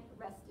 and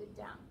rest it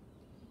down.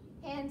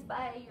 Hands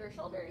by your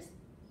shoulders,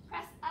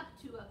 press up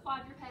to a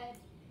quadruped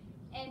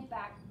and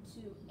back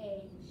to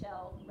a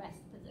shell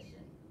rest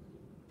position.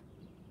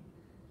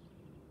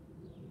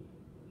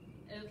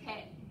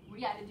 Okay,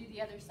 we got to do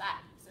the other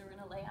side. So we're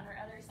going to lay on our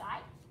other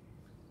side.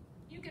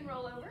 You can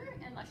roll over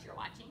unless you're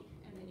watching,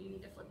 and then you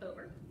need to flip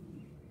over.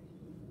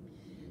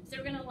 So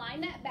we're going to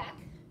line that back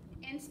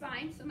and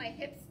spine, so my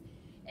hips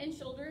and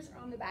shoulders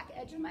are on the back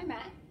edge of my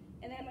mat,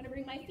 and then I'm going to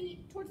bring my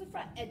feet towards the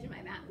front edge of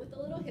my mat with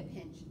a little hip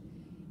hinge.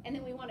 And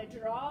then we want to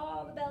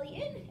draw the belly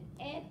in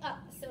and up.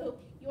 So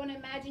you want to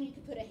imagine you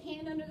could put a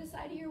hand under the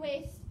side of your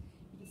waist.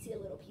 You can see a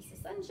little piece of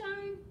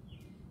sunshine.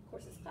 Of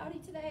course, it's cloudy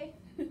today,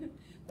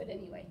 but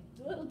anyway, it's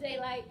a little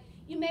daylight.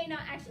 You may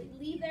not actually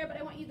leave there, but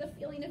I want you the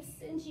feeling of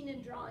cinching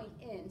and drawing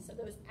in. So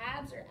those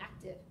abs are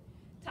active.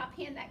 Top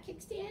hand, that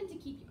kickstand to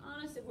keep you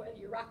honest of whether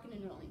you're rocking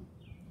and rolling.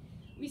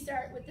 We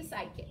start with the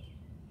side kick.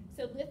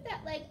 So lift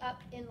that leg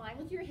up in line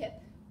with your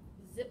hip,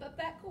 zip up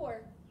that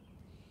core,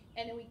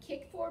 and then we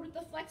kick forward with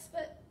the flex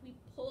foot, we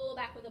pull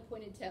back with a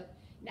pointed toe.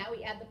 Now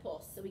we add the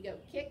pulse. So we go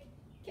kick,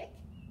 kick,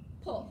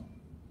 pull,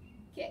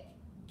 kick,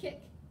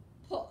 kick,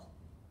 pull,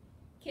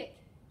 kick,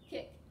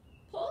 kick,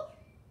 pull,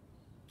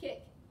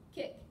 kick,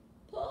 kick,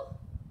 pull.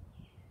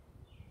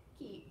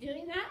 Keep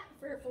doing that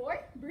for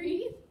 4,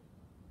 breathe.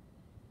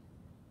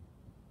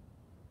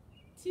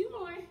 2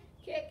 more,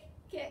 kick,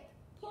 kick,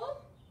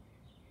 pull,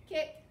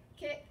 kick,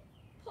 kick,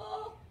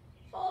 pull,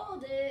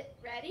 hold it,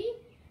 ready?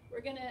 We're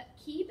gonna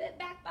keep it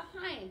back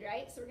behind,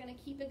 right? So we're gonna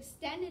keep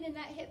extended in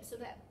that hip so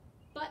that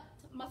butt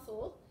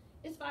muscle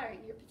is firing,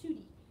 your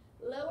patootie.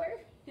 Lower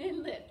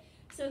and lift.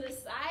 So the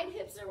side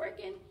hips are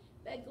working,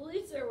 the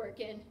glutes are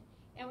working,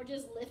 and we're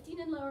just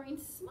lifting and lowering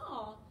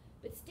small,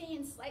 but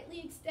staying slightly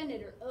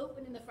extended or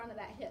open in the front of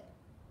that hip.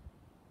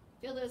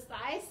 Feel those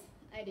thighs?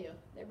 I do,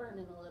 they're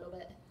burning a little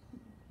bit.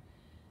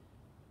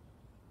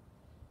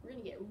 We're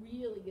gonna get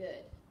really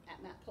good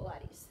at mat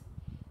Pilates.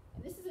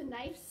 And this is a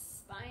nice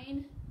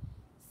spine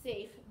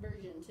safe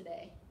version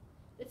today.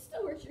 It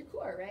still works your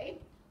core,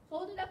 right?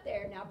 Hold it up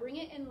there. Now bring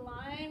it in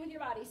line with your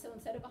body, so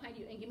instead of behind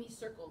you, and give me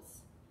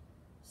circles.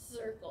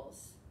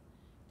 Circles.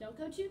 Don't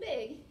go too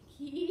big.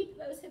 Keep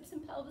those hips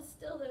and pelvis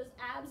still, those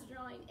abs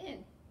drawing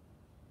in.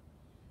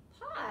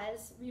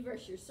 Pause,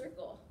 reverse your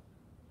circle.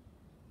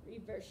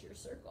 Reverse your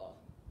circle.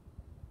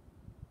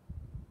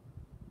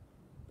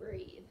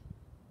 Breathe.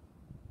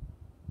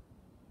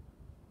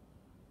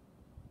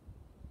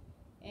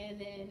 And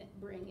then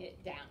bring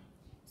it down.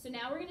 So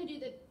now we're going to do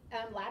the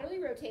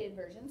laterally rotated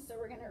version. So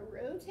we're going to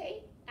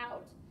rotate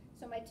out.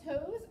 So my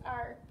toes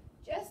are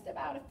just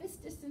about a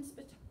fist distance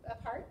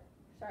apart.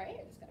 Sorry,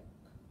 I just got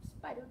a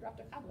spider dropped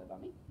a cobweb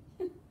on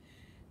me.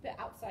 The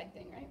outside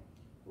thing, right?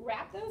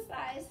 Wrap those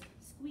thighs,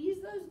 squeeze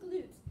those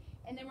glutes,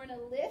 and then we're going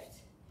to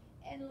lift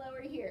and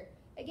lower here.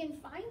 Again,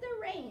 find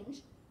the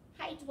range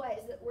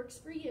height-wise that works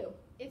for you.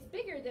 It's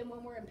bigger than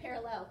when we're in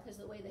parallel because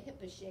of the way the hip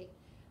is shaped.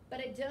 But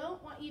I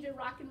don't want you to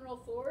rock and roll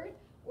forward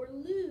or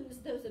lose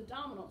those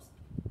abdominals.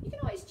 You can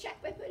always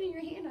check by putting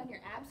your hand on your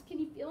abs. Can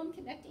you feel them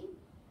connecting?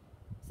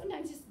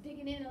 Sometimes just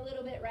digging in a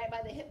little bit right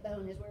by the hip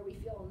bone is where we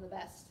feel them the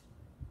best.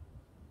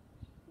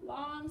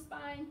 Long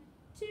spine,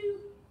 2,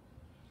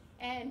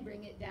 and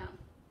bring it down.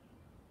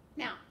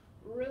 Now,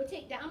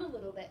 rotate down a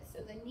little bit so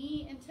the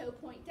knee and toe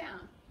point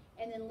down,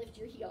 and then lift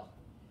your heel.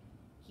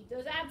 Keep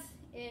those abs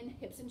in,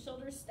 hips and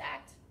shoulders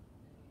stacked.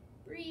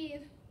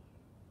 Breathe.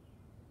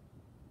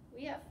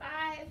 We have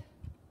 5,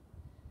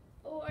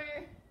 4,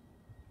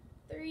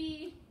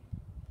 3,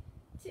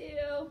 2,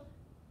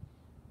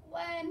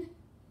 1,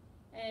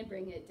 and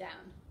bring it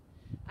down.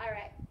 All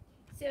right,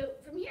 so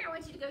from here I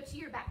want you to go to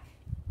your back.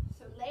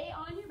 So lay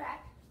on your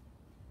back.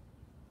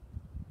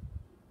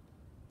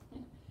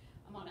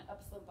 I'm on an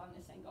upslope on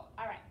this angle.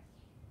 All right,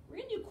 we're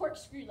gonna do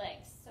corkscrew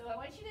legs. So I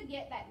want you to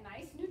get that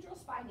nice neutral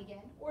spine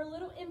again, or a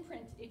little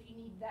imprint if you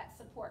need that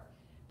support.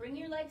 Bring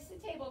your legs to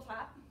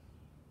tabletop.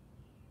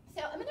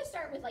 So I'm gonna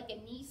start with like a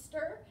knee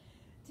stir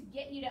to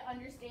get you to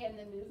understand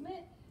the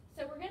movement.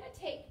 So we're gonna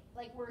take,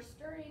 like we're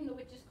stirring the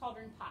witch's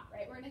cauldron pot,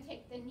 right? We're gonna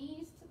take the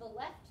knees to the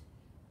left,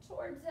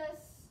 towards us,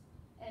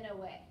 and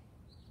away.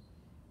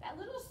 That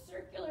little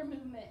circular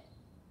movement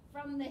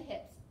from the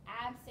hips,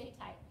 abs stay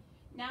tight.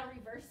 Now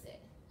reverse it,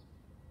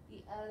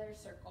 the other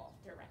circle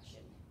direction.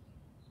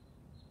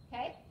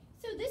 Okay,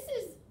 so this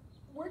is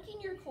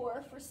working your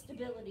core for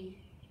stability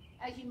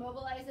as you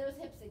mobilize those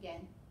hips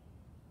again.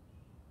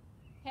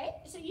 Okay,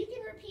 so you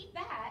can repeat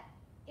that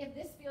if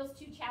this feels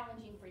too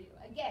challenging for you.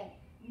 Again,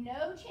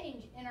 no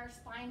change in our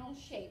spinal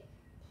shape.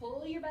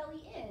 Pull your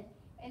belly in,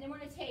 and then we're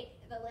gonna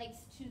take the legs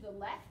to the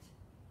left,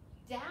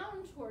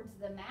 down towards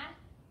the mat,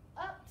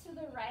 up to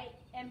the right,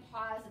 and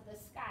pause at the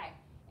sky.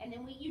 And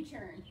then we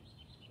U-turn.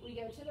 We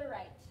go to the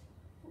right,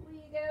 we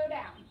go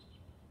down,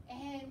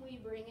 and we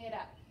bring it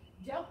up.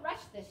 Don't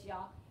rush this,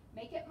 y'all.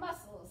 Make it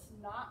muscles,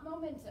 not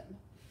momentum.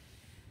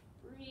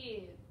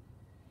 Breathe.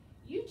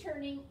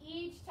 U-turning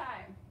each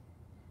time.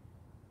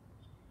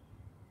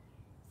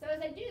 So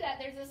as I do that,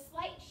 there's a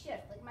slight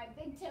shift, like my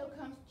big toe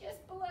comes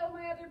just below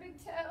my other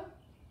big toe,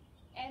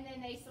 and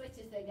then they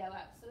switch as they go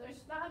up. So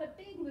there's not a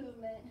big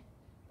movement,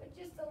 but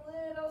just a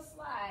little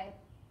slide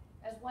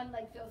as one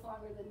leg feels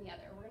longer than the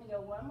other. We're gonna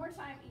go one more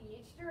time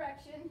each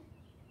direction.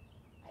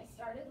 I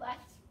started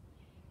left,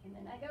 and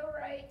then I go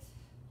right,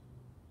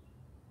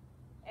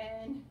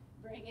 and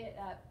bring it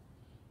up,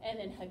 and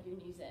then hug your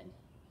knees in.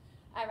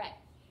 All right,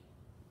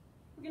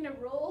 we're gonna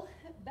roll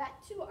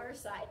back to our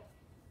side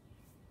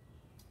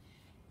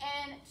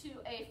and to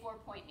a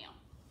 4-point kneel.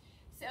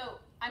 So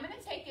I'm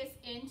gonna take us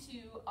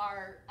into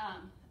our,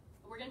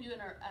 we're gonna do it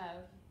in our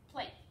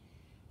plank.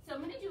 So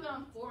I'm gonna do it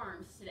on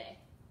forearms today,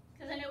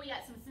 because I know we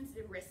got some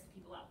sensitive wrist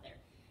people out there.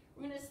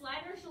 We're gonna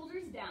slide our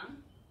shoulders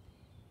down,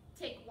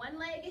 take one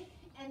leg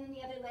and then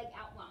the other leg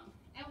out long.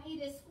 I want you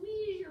to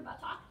squeeze your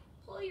buttock,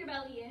 pull your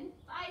belly in,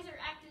 thighs are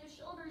active,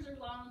 shoulders are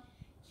long.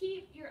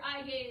 Keep your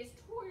eye gaze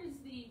towards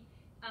the,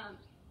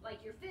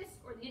 like your fist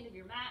or the end of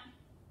your mat.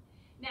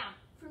 Now,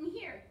 from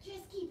here,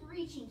 just keep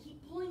reaching,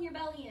 keep pulling your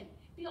belly in.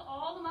 Feel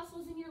all the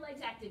muscles in your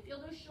legs active.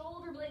 Feel those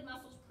shoulder blade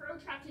muscles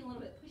protracting a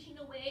little bit, pushing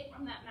away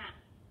from that mat.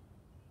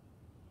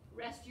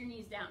 Rest your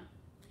knees down.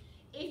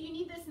 If you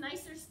need this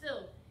nicer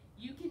still,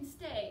 you can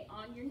stay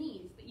on your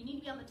knees, but you need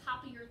to be on the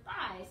top of your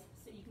thighs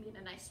so you can be in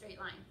a nice straight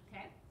line,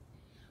 okay?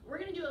 We're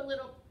gonna do a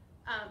little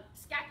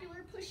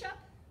scapular push-up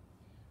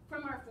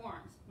from our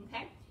forearms,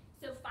 okay?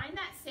 So find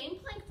that same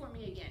plank for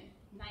me again.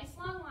 Nice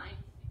long line.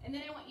 And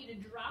then I want you to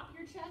drop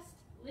your chest,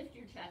 lift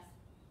your chest.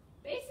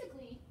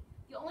 Basically,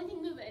 the only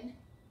thing moving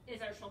is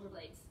our shoulder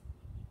blades.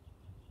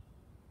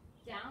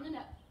 Down and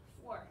up.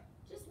 4.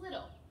 Just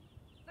little.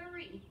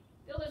 3.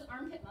 Feel those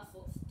armpit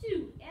muscles.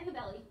 2. And the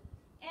belly.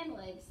 And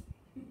legs.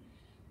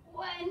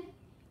 1.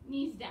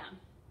 Knees down.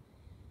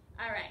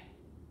 All right.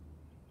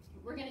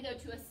 We're going to go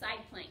to a side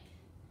plank.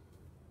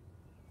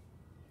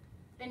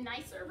 The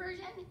nicer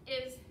version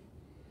is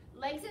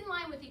legs in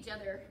line with each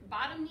other,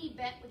 bottom knee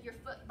bent with your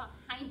foot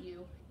behind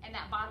you, and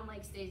that bottom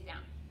leg stays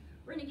down.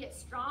 We're gonna get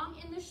strong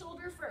in the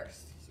shoulder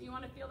first. So you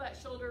wanna feel that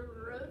shoulder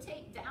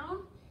rotate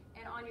down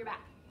and on your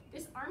back.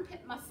 This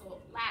armpit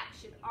muscle, lat,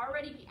 should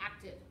already be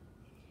active.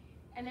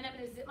 And then I'm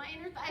gonna zip my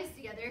inner thighs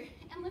together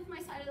and lift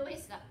my side of the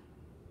waist up.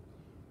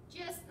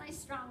 Just nice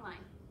strong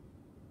line.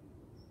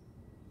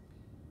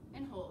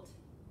 And hold.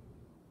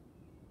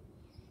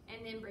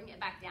 And then bring it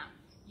back down.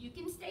 You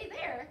can stay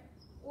there,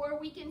 or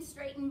we can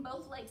straighten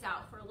both legs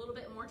out for a little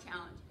bit more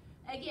challenge.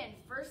 Again,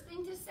 first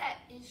thing to set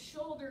is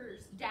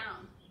shoulders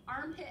down,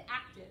 armpit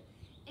active,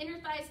 inner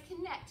thighs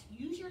connect.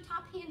 Use your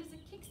top hand as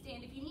a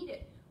kickstand if you need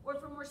it, or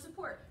for more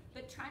support,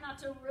 but try not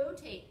to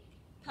rotate.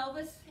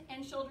 Pelvis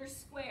and shoulders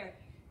square.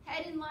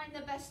 Head in line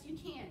the best you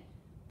can.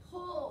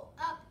 Pull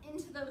up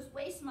into those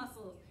waist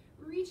muscles.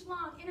 Reach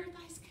long, inner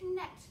thighs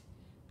connect.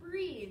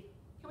 Breathe.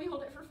 Can we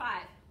hold it for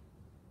 5,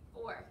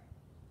 4,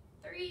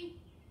 3,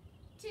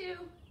 2,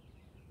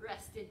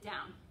 rest it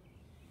down.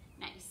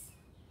 Nice.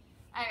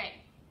 All right,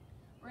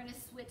 we're gonna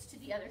switch to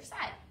the other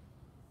side.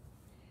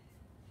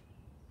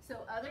 So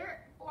other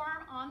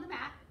forearm on the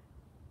mat.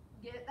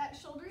 Get that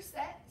shoulder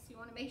set. So you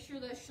wanna make sure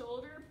the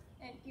shoulder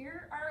and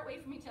ear are away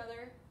from each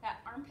other. That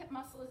armpit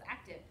muscle is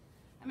active.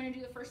 I'm gonna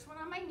do the first one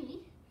on my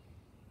knee.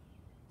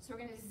 So we're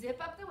gonna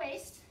zip up the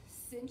waist,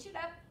 cinch it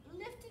up,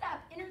 lift it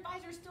up. Inner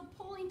thighs are still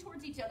pulling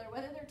towards each other,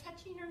 whether they're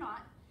touching or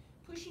not.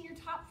 Pushing your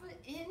top foot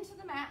into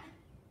the mat.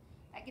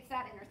 That gets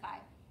that inner thigh.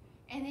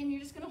 And then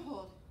you're just gonna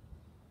hold.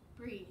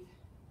 Breathe.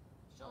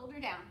 Shoulder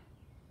down.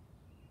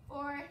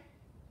 4,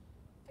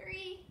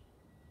 3,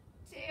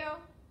 2,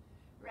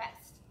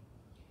 rest.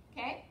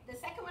 Okay, the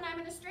second one I'm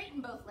gonna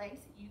straighten both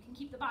legs. You can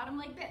keep the bottom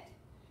leg bent.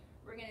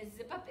 We're gonna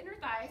zip up inner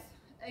thighs.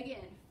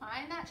 Again,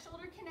 find that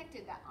shoulder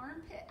connected, that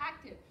armpit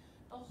active.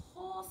 The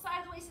whole side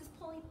of the waist is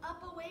pulling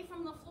up away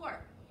from the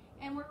floor.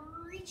 And we're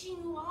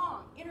reaching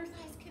long. Inner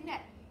thighs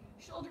connect.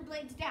 Shoulder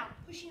blades down,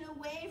 pushing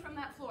away from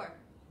that floor.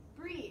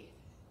 Breathe.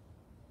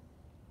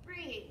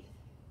 Breathe.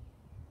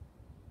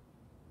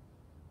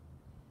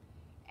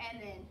 And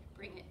then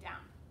bring it down.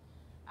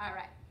 All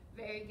right,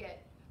 very good.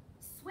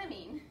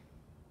 Swimming.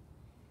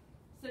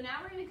 So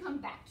now we're gonna come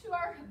back to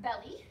our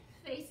belly,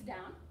 face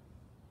down.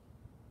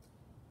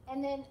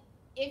 And then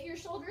if your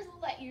shoulders will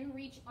let you,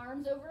 reach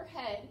arms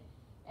overhead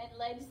and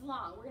legs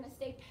long. We're gonna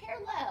stay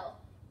parallel,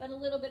 but a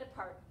little bit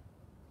apart.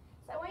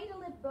 So I want you to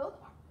lift both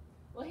arms.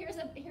 Well, here's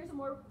a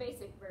more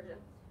basic version.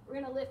 We're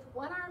gonna lift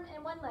one arm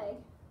and one leg,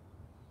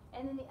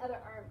 and then the other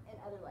arm and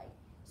other leg.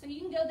 So you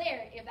can go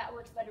there if that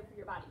works better for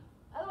your body.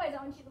 Otherwise,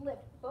 I want you to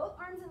lift both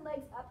arms and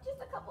legs up just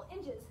a couple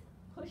inches.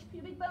 Push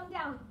pubic bone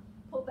down,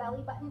 pull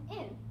belly button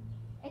in,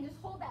 and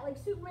just hold that like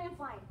Superman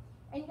flying.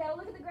 And you gotta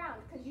look at the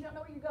ground because you don't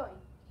know where you're going.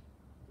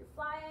 You're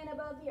flying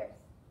above the earth.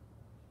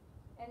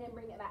 And then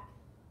bring it back.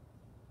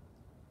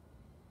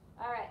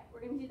 All right,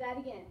 we're gonna do that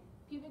again.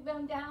 Pubic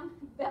bone down,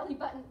 belly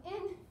button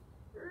in,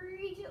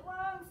 reach it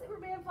long,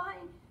 Superman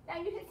flying. Now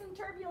you hit some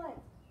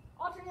turbulence.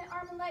 Alternate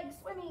arm and leg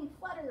swimming,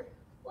 flutter,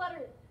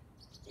 flutter.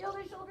 The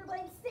other shoulder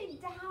blades stay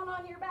down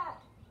on your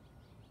back.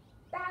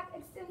 Back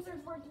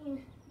extensors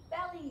working,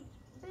 belly,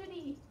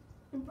 booty,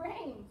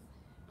 brains.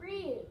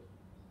 Breathe.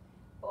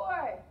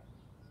 4,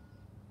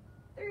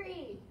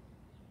 3,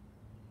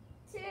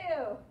 2,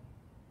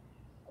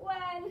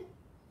 1,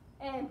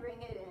 and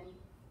bring it in.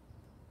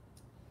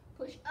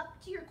 Push up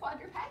to your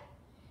quadruped,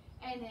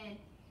 and then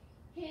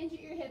hinge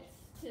at your hips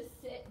to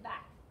sit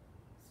back.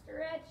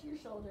 Stretch your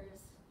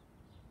shoulders.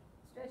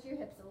 Stretch your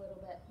hips a little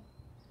bit.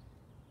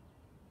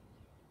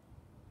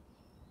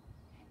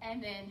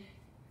 And then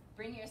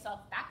bring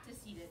yourself back to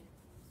seated.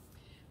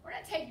 We're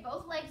gonna take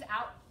both legs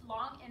out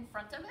long in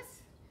front of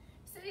us,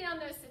 sitting on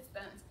those sits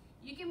bones.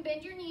 You can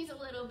bend your knees a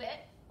little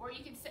bit, or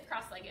you can sit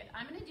cross-legged.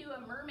 I'm gonna do a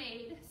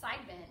mermaid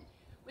side bend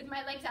with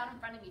my legs out in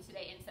front of me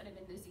today instead of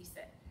in the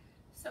Z-sit.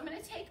 So I'm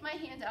gonna take my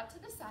hands out to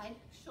the side,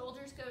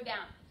 shoulders go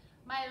down.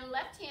 My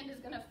left hand is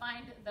gonna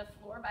find the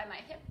floor by my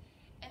hip,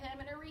 and then I'm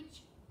gonna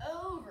reach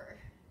over,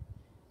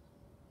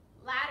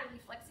 laterally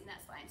flexing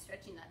that spine,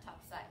 stretching that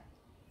top side.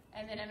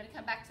 And then I'm gonna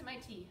come back to my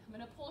T. I'm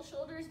gonna pull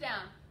shoulders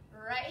down.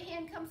 Right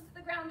hand comes to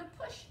the ground to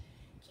push.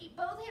 Keep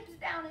both hips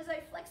down as I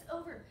flex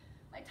over.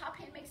 My top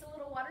hand makes a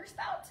little water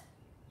spout.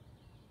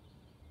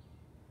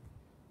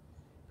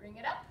 Bring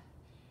it up.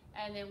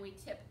 And then we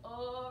tip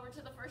over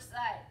to the first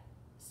side.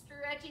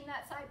 Stretching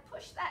that side,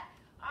 push that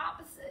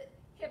opposite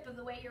hip of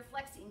the way you're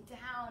flexing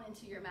down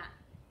into your mat.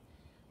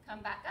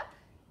 Come back up.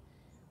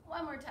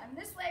 One more time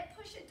this way,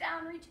 push it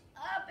down, reach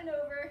up and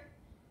over.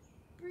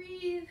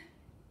 Breathe.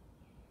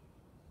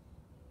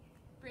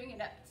 Bring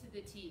it up to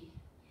the T.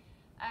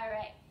 All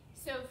right,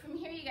 so from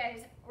here, you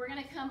guys, we're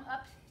gonna come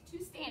up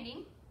to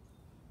standing.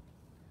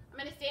 I'm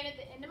gonna stand at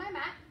the end of my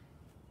mat,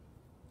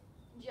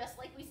 just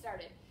like we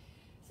started.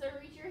 So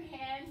reach your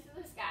hands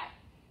to the sky.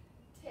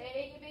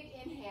 Take a big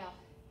inhale.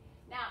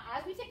 Now,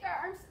 as we take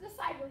our arms to the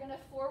side, we're gonna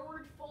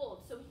forward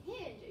fold. So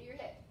hinge at your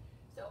hip.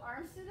 So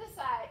arms to the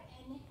side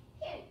and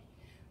hinge.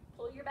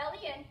 Pull your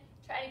belly in.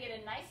 Try to get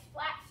a nice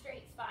flat,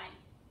 straight spine.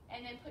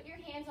 And then put your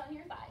hands on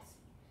your thighs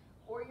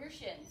or your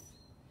shins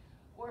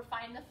or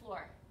find the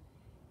floor.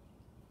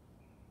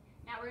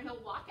 Now we're gonna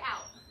walk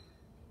out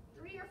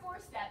 3 or 4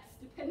 steps,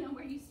 depending on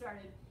where you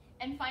started,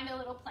 and find a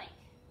little plank.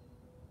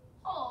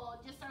 hold,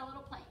 just our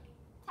little plank.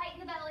 Tighten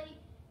the belly,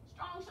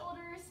 strong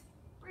shoulders,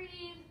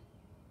 breathe.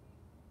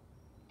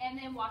 And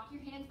then walk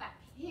your hands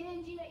back,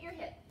 hinging at your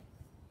hip.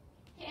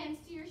 Hands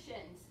to your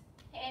shins,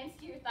 hands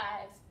to your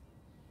thighs.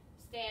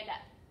 Stand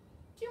up.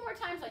 2 more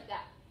times like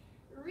that.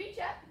 Reach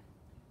up,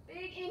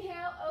 big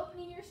inhale,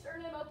 opening your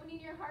sternum, opening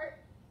your heart.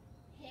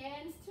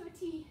 Hands to a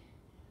T.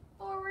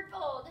 Forward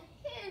fold,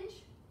 hinge.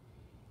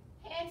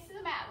 Hands to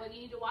the mat, whether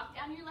you need to walk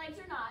down your legs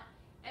or not,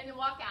 and then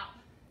walk out.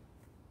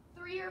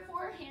 3 or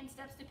 4 hand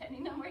steps,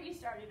 depending on where you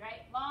started,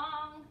 right?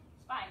 Long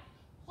spine.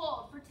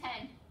 Hold for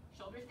 10.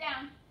 Shoulders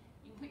down.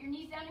 You can put your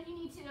knees down if you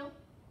need to.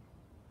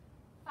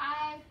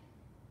 5,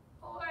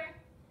 4,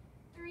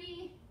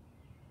 3,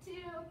 2,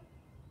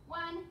 1.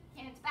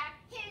 Hands back,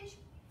 hinge.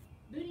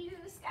 Booty to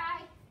the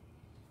sky.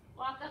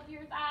 Walk up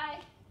your thigh.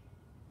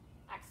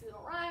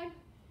 Accidental rhyme.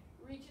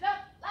 Reach it up.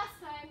 Last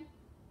time.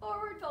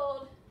 Forward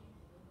fold.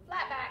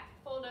 Flat back.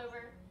 Fold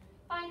over.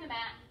 Find the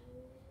mat.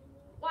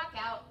 Walk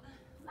out.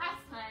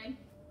 Last time.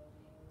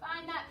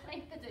 Find that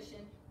plank position.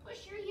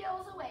 Push your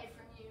heels away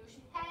from you.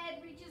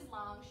 Head reaches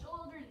long.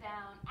 Shoulders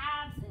down.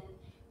 Abs in.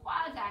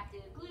 Quads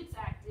active. Glutes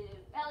active.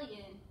 Belly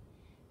in.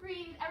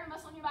 Breathe. Every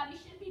muscle in your body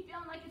should be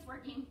feeling like it's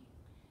working.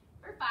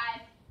 For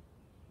 5,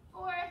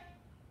 4,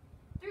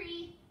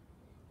 3,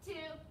 2.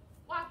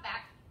 Walk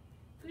back.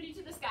 Booty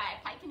to the sky.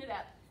 Piking it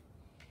up.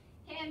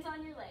 Hands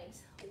on your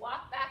legs.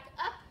 Walk back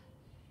up.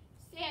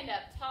 Stand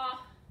up tall.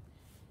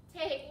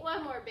 Take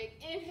one more big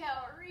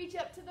inhale. Reach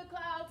up to the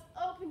clouds.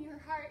 Open your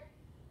heart.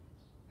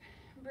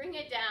 Bring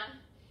it down.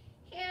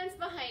 Hands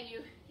behind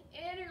you.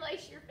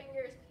 Interlace your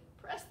fingers.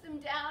 Press them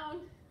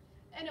down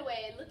and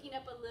away. Looking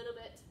up a little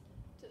bit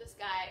to the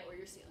sky or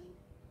your ceiling.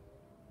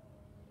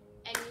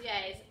 And you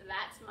guys,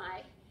 that's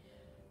my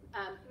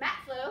mat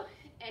flow.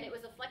 And it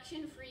was a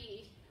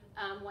flexion-free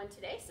one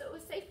today. So it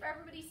was safe for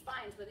everybody's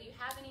spines, whether you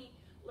have any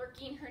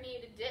lurking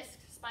herniated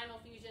discs, spinal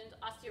fusions,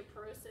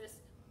 osteoporosis,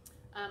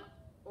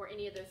 or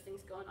any of those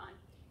things going on.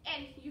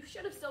 And you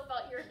should have still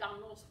felt your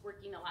abdominals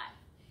working alive.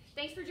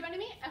 Thanks for joining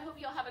me. I hope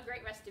you all have a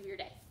great rest of your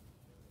day.